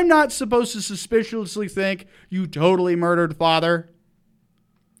 and I'm not supposed to suspiciously think you totally murdered Father?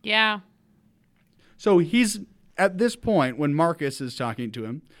 Yeah. So he's at this point when Marcus is talking to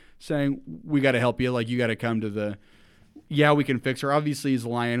him, saying, "We got to help you. Like, you got to come to the yeah, we can fix her. Obviously, he's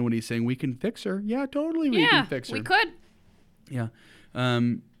lying when he's saying we can fix her. Yeah, totally, we can fix her. We could. Yeah.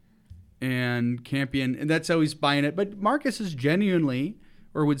 And Campion, and that's how he's buying it. But Marcus is genuinely,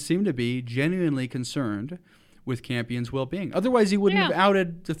 or would seem to be, genuinely concerned with Campion's well-being. Otherwise, he wouldn't have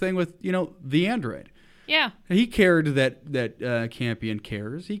outed the thing with, the android. Yeah. He cared that Campion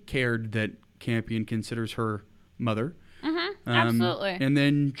cares. He cared that Campion considers her mother. Mm-hmm. Absolutely. And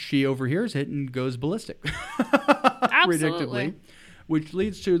then she overhears it and goes ballistic. Absolutely. Predictably. Which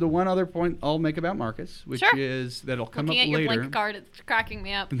leads to the one other point I'll make about Marcus, which is that'll come Looking up at your later. blank card, it's cracking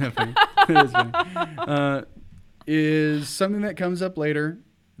me up. Isn't that funny? That is funny. Is something that comes up later,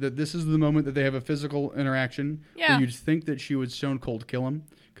 that this is the moment that they have a physical interaction. Yeah. Where you'd think that she would stone cold kill him,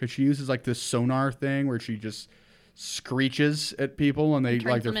 because she uses like this sonar thing where she just screeches at people and they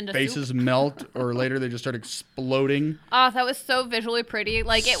like their faces melt, or later they just start exploding. Oh, that was so visually pretty.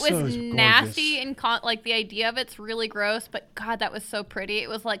 Like, it was nasty and like the idea of it's really gross, but God, that was so pretty. It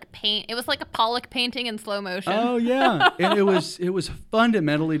was like paint. It was like a Pollock painting in slow motion. Oh yeah, and it was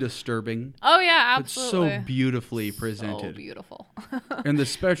fundamentally disturbing. Oh yeah, absolutely. It's so beautifully presented. So beautiful. And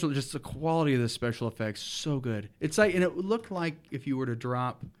just the quality of the special effects, so good. It's like, and it looked like if you were to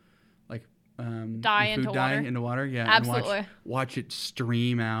drop like dye into water. Yeah, absolutely. And watch it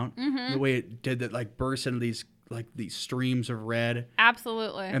stream out. Mm-hmm. The way it did that, like burst into these streams of red.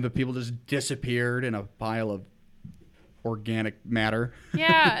 Absolutely. And the people just disappeared in a pile of organic matter.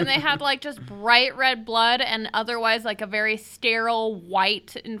 Yeah, and they had like just bright red blood and otherwise like a very sterile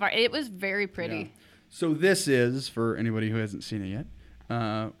white environment. It was very pretty. Yeah. So this is, for anybody who hasn't seen it yet,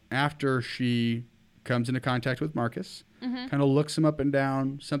 after she comes into contact with Marcus, kind of looks him up and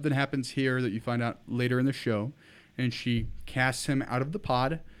down. Something happens here that you find out later in the show, and she casts him out of the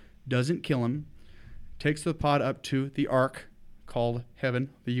pod, doesn't kill him, takes the pod up to the Ark called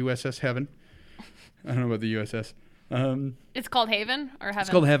Heaven, the USS Heaven. I don't know about the USS. It's called Haven or Heaven? It's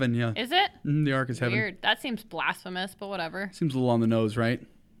called Heaven, yeah. Is it? The Ark is Heaven. Weird. That seems blasphemous, but whatever. Seems a little on the nose, right?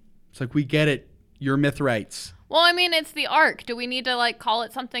 It's like, we get it. Your myth rights. Well, I mean, it's the Ark. Do we need to like call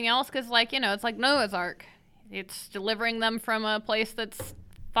it something else? Because it's like Noah's Ark. It's delivering them from a place that's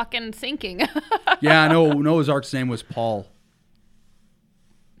fucking sinking. Yeah, I know. Noah's Ark's name was Paul.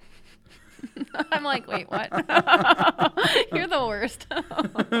 I'm like, wait, what? You're the worst. I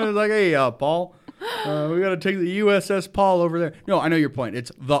was like, hey, Paul, we got to take the USS Paul over there. No, I know your point.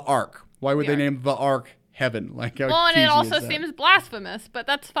 It's the Ark. Why would they name the Ark Heaven? Like, how well, and cheesy it also is that? seems blasphemous, but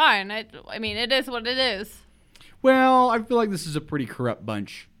that's fine. I mean, it is what it is. Well, I feel like this is a pretty corrupt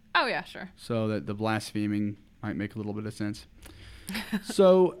bunch. Oh, yeah, sure. So that the blaspheming might make a little bit of sense.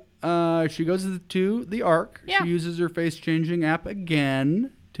 So she goes to the Ark. Yeah. She uses her face-changing app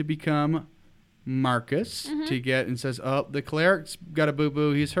again to become Marcus to get, and says, oh, the cleric's got a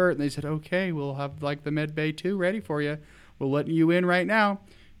boo-boo. He's hurt. And they said, okay, we'll have like the med bay 2 ready for you. We're letting you in right now.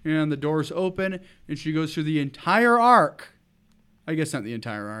 And the doors open, and she goes through the entire Ark. I guess not the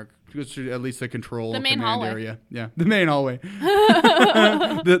entire Ark. She goes through at least the control main command hallway. area. Yeah, the main hallway.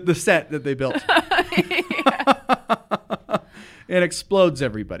 the set that they built. It explodes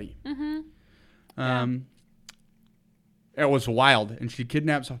everybody. It was wild. And she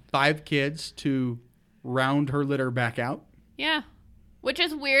kidnaps 5 kids to round her litter back out. Yeah. Which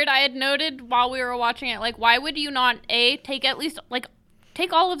is weird. I had noted while we were watching it, like, why would you not, take at least, like,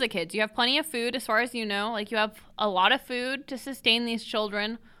 take all of the kids? You have plenty of food, as far as you know. Like, you have a lot of food to sustain these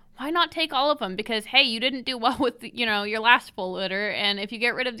children. Why not take all of them? Because, hey, you didn't do well with, your last full litter. And if you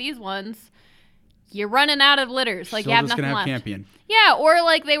get rid of these ones, you're running out of litters. Like, Still you have just nothing gonna have left. Campion. Yeah, or,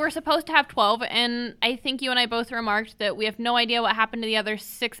 like, they were supposed to have 12. And I think you and I both remarked that we have no idea what happened to the other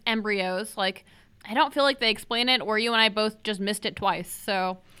 6 embryos. Like, I don't feel like they explain it, or you and I both just missed it twice.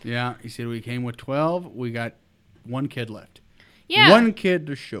 So Yeah, he said we came with 12. We got 1 kid left. yeah, 1 kid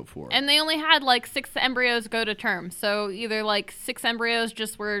to show for it. and they only had like 6 embryos go to term. So either like 6 embryos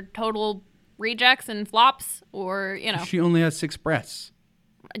just were total rejects and flops, or She only has 6 breasts.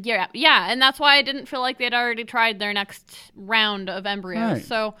 yeah, and that's why I didn't feel like they'd already tried their next round of embryos. Right.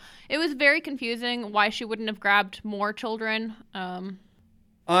 So it was very confusing why she wouldn't have grabbed more children. In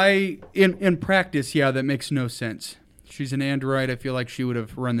practice, yeah, that makes no sense. She's an android. I feel like she would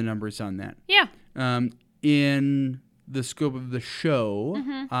have run the numbers on that. Yeah. In the scope of the show,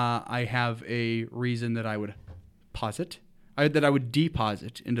 I have a reason that I would posit, that I would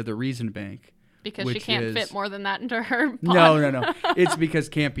deposit into the reason bank. Because she can't fit more than that into her pod. No. It's because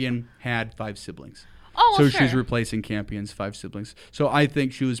Campion had 5 siblings. Oh, well, so sure. she's replacing Campion's 5 siblings. So I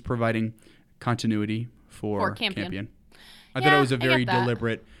think she was providing continuity for Campion. I thought it was a very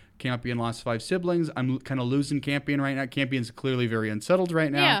deliberate. Campion lost 5 siblings. I'm kind of losing Campion right now. Campion's clearly very unsettled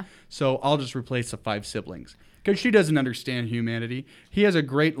right now. Yeah. So I'll just replace the 5 siblings. because she doesn't understand humanity. He has a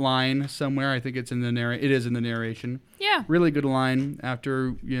great line somewhere. I think it's in the it is in the narration. Yeah. Really good line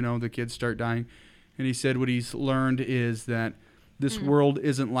after, the kids start dying. And he said what he's learned is that this world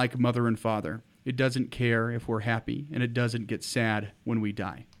isn't like mother and father. It doesn't care if we're happy, and it doesn't get sad when we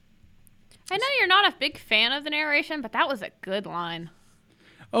die. I know you're not a big fan of the narration, but that was a good line.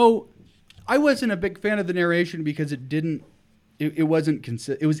 Oh, I wasn't a big fan of the narration because it wasn't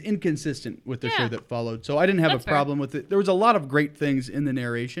it was inconsistent with the show that followed. So I didn't have a problem with it. There was a lot of great things in the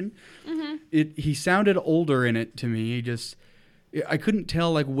narration. Mm-hmm. He sounded older in it to me. I couldn't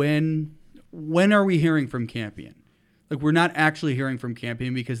tell like when are we hearing from Campion? Like we're not actually hearing from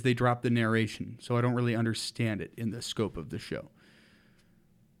Campion because they dropped the narration. So I don't really understand it in the scope of the show.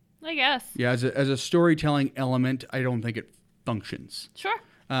 I guess. Yeah, as a storytelling element, I don't think it functions. Sure.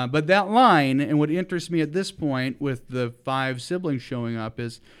 But that line, and what interests me at this point with the 5 siblings showing up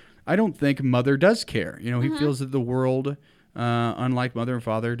is I don't think Mother does care. He feels that the world, unlike Mother and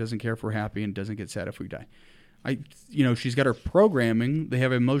Father, doesn't care if we're happy and doesn't get sad if we die. She's got her programming. They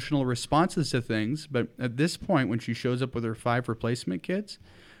have emotional responses to things. But at this point, when she shows up with her 5 replacement kids,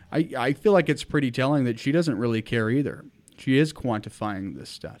 I feel like it's pretty telling that she doesn't really care either. She is quantifying this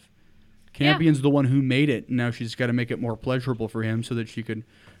stuff. Campion's the one who made it. And now she's got to make it more pleasurable for him so that she could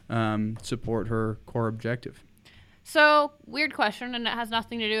support her core objective. So, weird question, and it has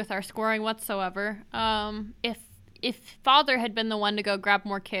nothing to do with our scoring whatsoever. If Father had been the one to go grab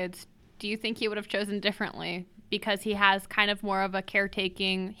more kids, do you think he would have chosen differently? Because he has kind of more of a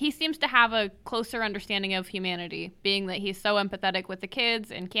caretaking. He seems to have a closer understanding of humanity, being that he's so empathetic with the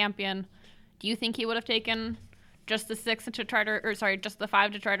kids and Campion. Do you think he would have taken just the 5 to try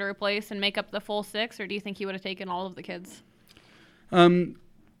to replace and make up the full 6, or do you think he would have taken all of the kids?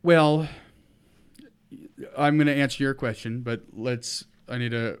 Well, I'm going to answer your question, but I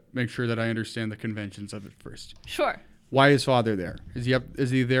need to make sure that I understand the conventions of it first. Sure. Why is Father there? Is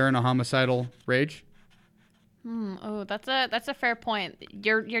he there in a homicidal rage? Oh, that's a fair point.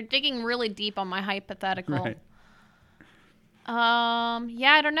 You're digging really deep on my hypothetical. Right.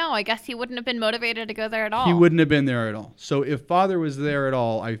 Yeah, I don't know. I guess he wouldn't have been motivated to go there at all. He wouldn't have been there at all. So if Father was there at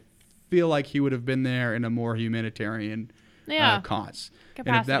all, I feel like he would have been there in a more humanitarian cause. Capacity,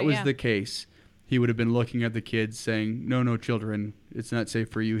 and if that was the case, he would have been looking at the kids saying, no, children, it's not safe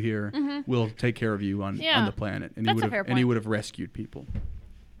for you here. Mm-hmm. We'll take care of you on the planet. And he would have rescued people.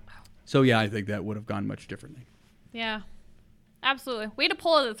 So yeah, I think that would have gone much differently. Yeah, absolutely. Way to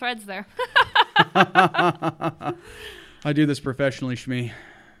pull the threads there. I do this professionally, Shmi.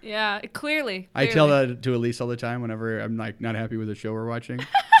 Yeah, clearly. I tell that to Elise all the time whenever I'm like not happy with the show we're watching.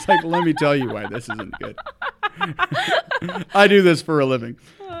 It's like, let me tell you why this isn't good. I do this for a living.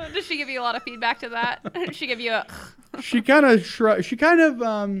 Does she give you a lot of feedback to that? Does she give you a... She kind of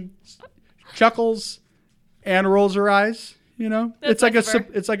chuckles and rolls her eyes, It's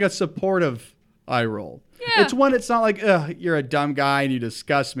like a supportive eye roll. Yeah. It's not like, ugh, you're a dumb guy and you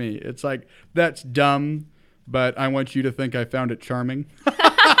disgust me. It's like, that's dumb, but I want you to think I found it charming. Well,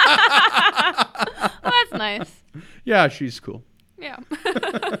 that's nice. Yeah, she's cool. Yeah.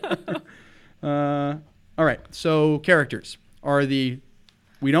 All right. So characters we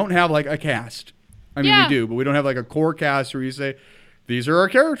don't have like a cast. I mean, we do, but we don't have like a core cast where you say, these are our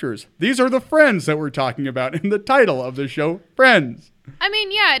characters. These are the friends that we're talking about in the title of the show, Friends. I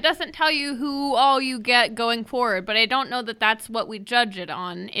mean, yeah, it doesn't tell you who all you get going forward, but I don't know that that's what we judge it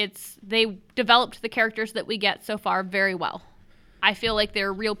on. They developed the characters that we get so far very well. I feel like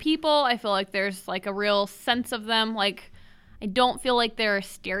they're real people. I feel like there's like a real sense of them. Like, I don't feel like they're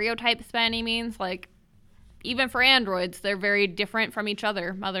stereotypes by any means. Like, even for androids, they're very different from each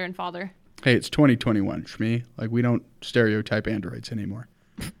other, Mother and Father. Hey, it's 2021, Shmi. Like, we don't stereotype androids anymore.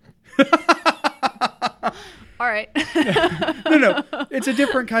 All right. No. It's a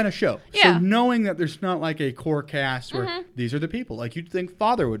different kind of show. Yeah. So knowing that there's not like a core cast where these are the people. Like, you'd think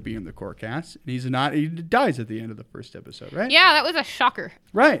Father would be in the core cast. And he's not. He dies at the end of the first episode, right? Yeah, that was a shocker.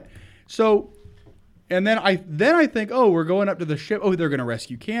 Right. So... And then I think, we're going up to the ship. Oh, they're going to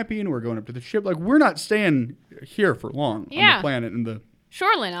rescue Campion. We're going up to the ship. Like, we're not staying here for long on the planet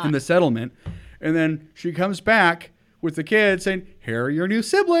Surely not. in the settlement. And then she comes back with the kids saying, here are your new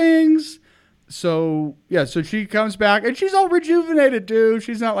siblings. So, so she comes back and she's all rejuvenated, too.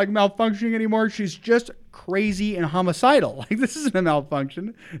 She's not like malfunctioning anymore. She's just crazy and homicidal. Like, this isn't a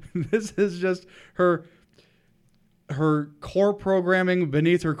malfunction. This is just her core programming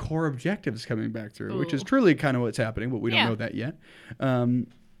beneath her core objectives coming back through, which is truly kind of what's happening, but we don't know that yet.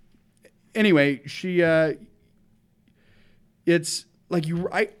 Anyway, she, it's like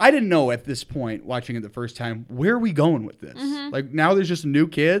I didn't know at this point watching it the first time, where are we going with this? Like now there's just new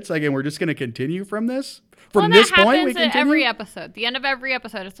kids, like, and we're just going to continue from this. From this point, we continue. Every episode, the end of every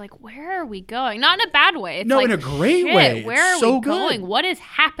episode, it's like, where are we going? Not in a bad way. It's no, like, in a great way. Where it's are so we going? good. What is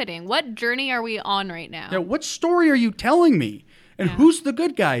happening? What journey are we on right now? Yeah, what story are you telling me? And who's the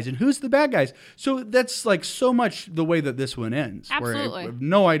good guys and who's the bad guys? So that's like so much the way that this one ends. Absolutely. Where I have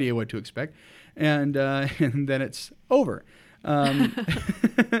no idea what to expect, and then it's over.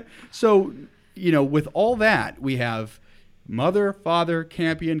 So, with all that, we have mother, father,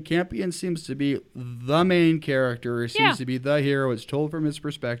 Campion. Campion seems to be the main character. Seems to be the hero. It's told from his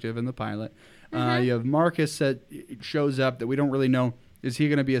perspective in the pilot. You have Marcus that shows up that we don't really know. Is he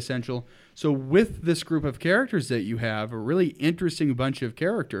going to be essential? So with this group of characters that you have, a really interesting bunch of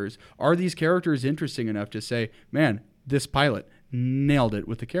characters, are these characters interesting enough to say, man, this pilot nailed it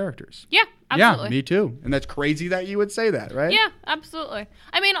with the characters? Yeah, absolutely. Yeah, me too. And that's crazy that you would say that, right? Yeah, absolutely.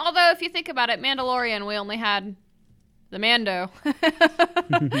 I mean, although if you think about it, Mandalorian, we only had the Mando.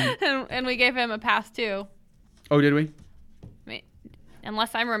 and we gave him a pass too. Oh, did we? I mean,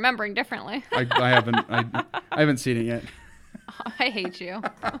 unless I'm remembering differently. I haven't seen it yet. I hate you.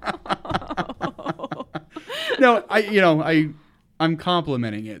 No, I'm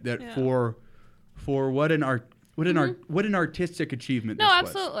complimenting it that for what an artistic achievement no, this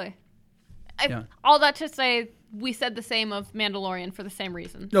absolutely. was. All that to say, we said the same of Mandalorian for the same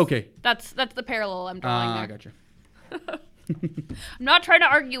reasons. Okay. That's the parallel I'm drawing there. I gotcha. I'm not trying to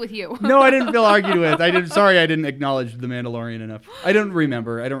argue with you. No, I didn't feel argued with. Sorry, I didn't acknowledge the Mandalorian enough. I don't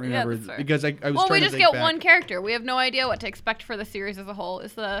remember because I was well, trying we to just think get back. one character. We have no idea what to expect for the series as a whole.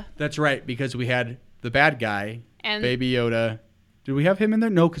 That's right, because we had the bad guy, and Baby Yoda. Did we have him in there?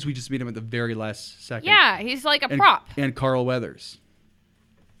 No, because we just meet him at the very last second. Yeah, he's like a prop. And Carl Weathers.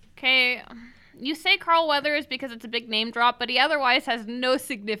 Okay, you say Carl Weathers because it's a big name drop, but he otherwise has no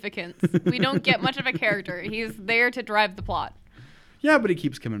significance. We don't get much of a character. He's there to drive the plot. Yeah, but he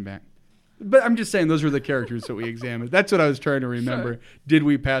keeps coming back. But I'm just saying those were the characters that we examined. That's what I was trying to remember. Sure. Did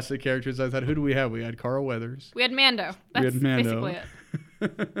we pass the characters? I thought, who do we have? We had Carl Weathers. We had Mando. That's basically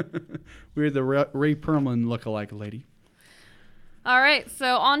it. We had the Ray Perlman look-alike lady. All right,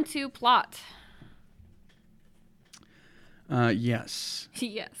 so on to plot. Yes.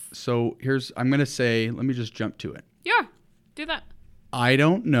 Yes. So I'm going to say, let me just jump to it. Yeah, do that. I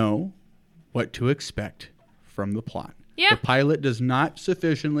don't know what to expect from the plot. Yeah. The pilot does not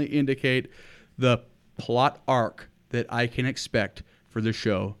sufficiently indicate the plot arc that I can expect for the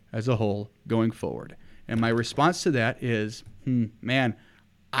show as a whole going forward. And my response to that is, man,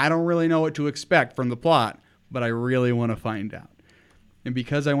 I don't really know what to expect from the plot, but I really want to find out. And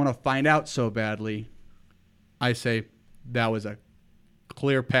because I want to find out so badly, I say that was a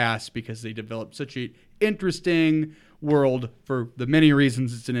clear pass because they developed such an interesting world for the many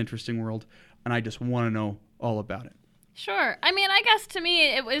reasons it's an interesting world, and I just want to know all about it. Sure. I mean, I guess to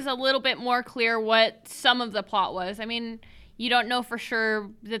me it was a little bit more clear what some of the plot was. I mean, you don't know for sure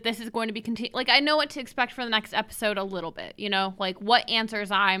that this is going to be like, I know what to expect for the next episode a little bit, like what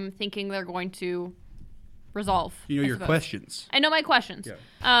answers I'm thinking they're going to resolve. You know your questions. I know my questions.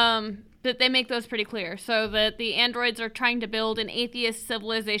 Yeah. That they make those pretty clear. So that the androids are trying to build an atheist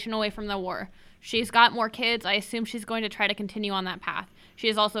civilization away from the war. She's got more kids. I assume she's going to try to continue on that path. She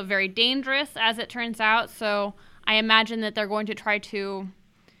is also very dangerous, as it turns out, so I imagine that they're going to try to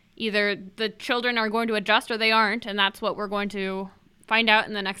either the children are going to adjust or they aren't, and that's what we're going to find out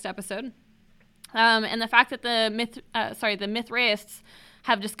in the next episode. And the fact that the Mithraists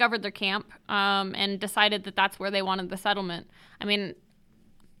have discovered their camp and decided that that's where they wanted the settlement. I mean,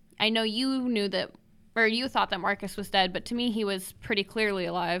 I know you knew that, or you thought that Marcus was dead, but to me he was pretty clearly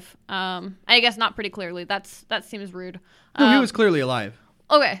alive. I guess not pretty clearly. That seems rude. No, he was clearly alive.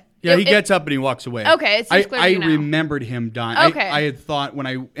 Okay. Yeah, he gets up and he walks away. Okay, it seems clear to you now. I remembered him dying. Okay. I had thought when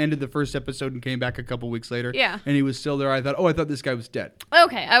I ended the first episode and came back a couple weeks later, yeah, and he was still there, I thought this guy was dead.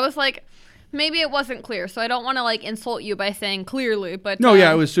 Okay, I was like, maybe it wasn't clear, so I don't want to insult you by saying clearly, but no,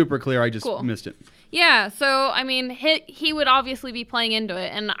 yeah, it was super clear. I just missed it. Yeah, so I mean, he would obviously be playing into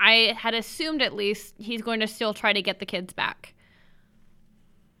it, and I had assumed at least he's going to still try to get the kids back.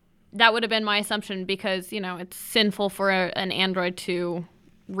 That would have been my assumption because it's sinful for an android to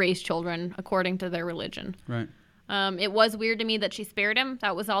raise children according to their religion. Right. It was weird to me that she spared him.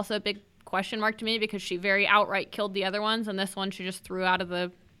 That was also a big question mark to me because she very outright killed the other ones, and this one she just threw out of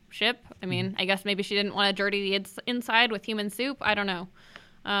the ship. I mean, I guess maybe she didn't want to dirty the inside with human soup. I don't know.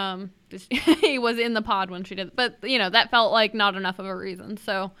 He was in the pod when she did, but that felt like not enough of a reason.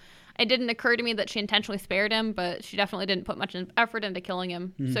 So it didn't occur to me that she intentionally spared him, but she definitely didn't put much effort into killing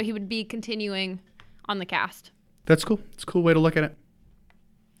him. So he would be continuing on the cast. That's cool. It's a cool way to look at it.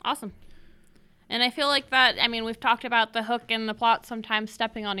 Awesome. And I feel like that, I mean, we've talked about the hook and the plot sometimes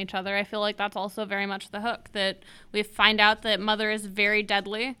stepping on each other. I feel like that's also very much the hook, that we find out that Mother is very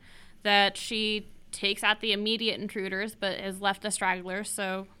deadly, that she takes out the immediate intruders but has left the stragglers,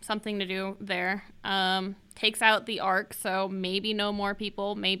 so something to do there. Takes out the Ark, so maybe no more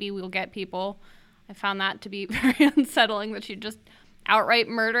people, maybe we'll get people. I found that to be very unsettling, that she'd just outright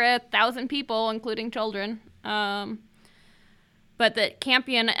murder 1,000 people, including children. But that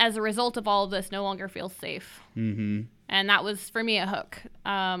Campion, as a result of all of this, no longer feels safe. Mm-hmm. And that was, for me, a hook.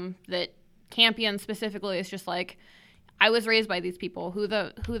 That Campion specifically is just like, I was raised by these people. Who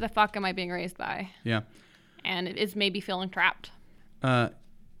the fuck am I being raised by? Yeah. And it is maybe feeling trapped. Plot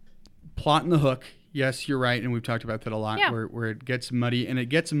and the hook. Yes, you're right. And we've talked about that a lot, where it gets muddy. And it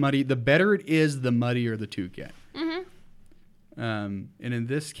gets muddy. The better it is, the muddier the two get. Mm-hmm. And in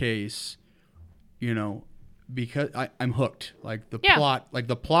this case, because I'm hooked. Like the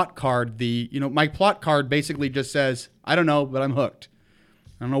plot card, my plot card basically just says, I don't know, but I'm hooked.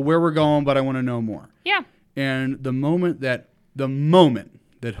 I don't know where we're going, but I want to know more. Yeah. And the moment that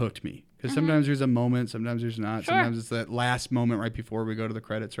hooked me, because sometimes there's a moment, sometimes there's not. Sure. Sometimes it's that last moment right before we go to the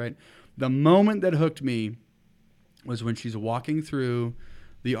credits, right? The moment that hooked me was when she's walking through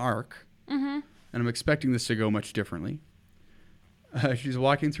the Ark, and I'm expecting this to go much differently. She's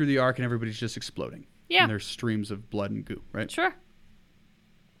walking through the Ark and everybody's just exploding. Yeah. And there's streams of blood and goo, right? Sure.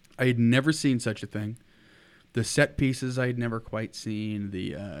 I had never seen such a thing. The set pieces I had never quite seen.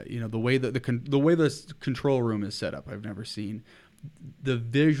 The way that the way the control room is set up, I've never seen. The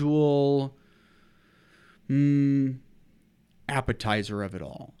visual appetizer of it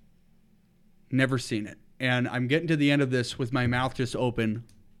all. Never seen it. And I'm getting to the end of this with my mouth just open,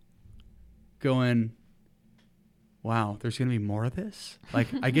 going, wow, there's going to be more of this? Like,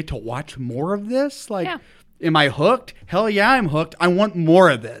 I get to watch more of this? Like, am I hooked? Hell yeah, I'm hooked. I want more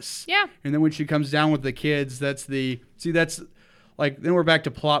of this. Yeah. And then when she comes down with the kids, that's like, then we're back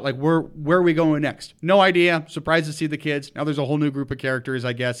to plot. Like, where are we going next? No idea. Surprised to see the kids. Now there's a whole new group of characters,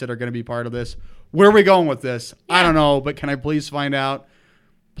 I guess, that are going to be part of this. Where are we going with this? Yeah. I don't know, but can I please find out?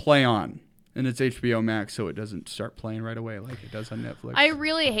 Play on. And it's HBO Max, so it doesn't start playing right away like it does on Netflix. I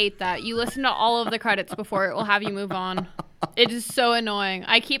really hate that. You listen to all of the credits before it will have you move on. It is so annoying.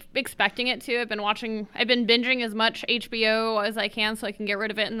 I keep expecting it to. I've been binging as much HBO as I can so I can get rid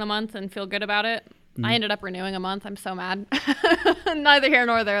of it in the month and feel good about it. I ended up renewing a month. I'm so mad. Neither here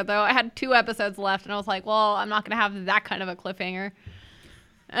nor there, though. I had 2 episodes left, and I was like, well, I'm not going to have that kind of a cliffhanger.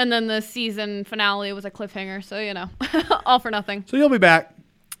 And then the season finale was a cliffhanger, so, all for nothing. So you'll be back.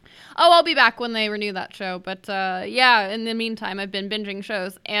 Oh, I'll be back when they renew that show. But, in the meantime, I've been binging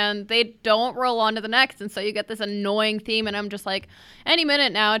shows, and they don't roll on to the next, and so you get this annoying theme, and I'm just like, any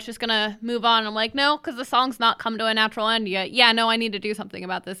minute now, it's just going to move on. I'm like, no, because the song's not come to a natural end yet. Yeah, no, I need to do something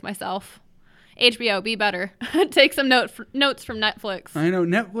about this myself. HBO, be better. Take some notes from Netflix. I know.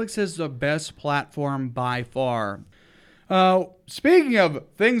 Netflix is the best platform by far. Speaking of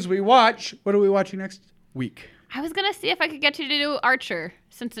things we watch, what are we watching next week? I was going to see if I could get you to do Archer,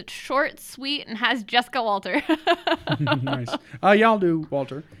 since it's short, sweet, and has Jessica Walter. Nice. Yeah, I'll do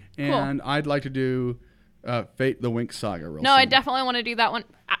Walter. And cool. I'd like to do Fate the Winx Saga real soon. I definitely want to do that one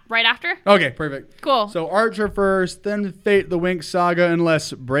right after. Okay, perfect. Cool. So Archer first, then Fate the Winx Saga,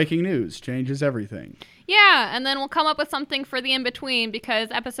 unless breaking news changes everything. Yeah, and then we'll come up with something for the in-between, because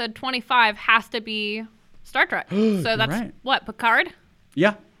episode 25 has to be Star Trek. So that's, right. What, Picard?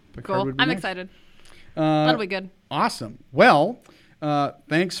 Yeah. Picard cool. would be I'm nice. excited. That'll be good. Awesome. Well,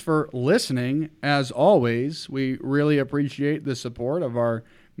 thanks for listening. As always, we really appreciate the support of our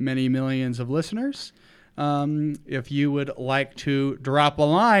many millions of listeners. If you would like to drop a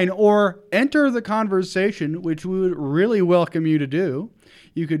line or enter the conversation, which we would really welcome you to do,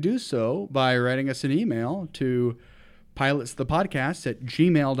 you could do so by writing us an email to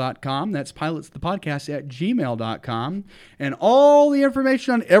pilotsthepodcast@gmail.com. That's pilotsthepodcast@gmail.com. And all the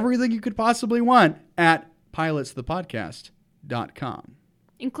information on everything you could possibly want at pilotsthepodcast.com.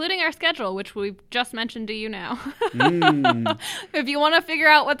 Including our schedule, which we've just mentioned to you now. If you want to figure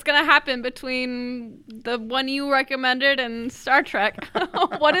out what's going to happen between the one you recommended and Star Trek,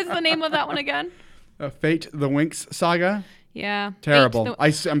 what is the name of that one again? Fate the Winx Saga. Yeah. Terrible.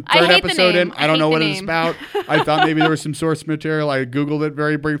 I'm third episode in. I don't know what it's about. I thought maybe there was some source material. I Googled it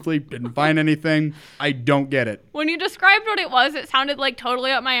very briefly. Didn't find anything. I don't get it. When you described what it was, it sounded like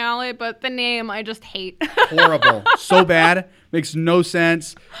totally up my alley, but the name I just hate. Horrible. So bad. Makes no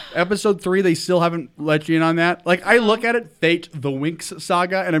sense. Episode 3, they still haven't let you in on that. Like, I look at it, Fate the Winx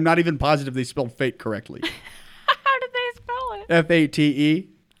Saga, and I'm not even positive they spelled fate correctly. How did they spell it? Fate.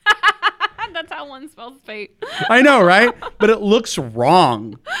 That's how one spells fate. I know, right? But it looks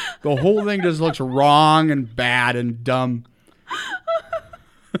wrong. The whole thing just looks wrong and bad and dumb.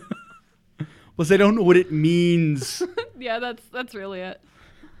 Plus, they don't know what it means. Yeah, that's really it.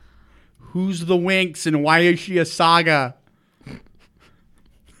 Who's the Winx and why is she a saga?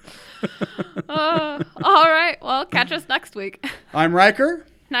 All right. Well, catch us next week. I'm Riker.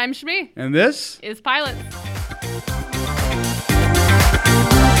 And I'm Shmi. And this Is Pilots.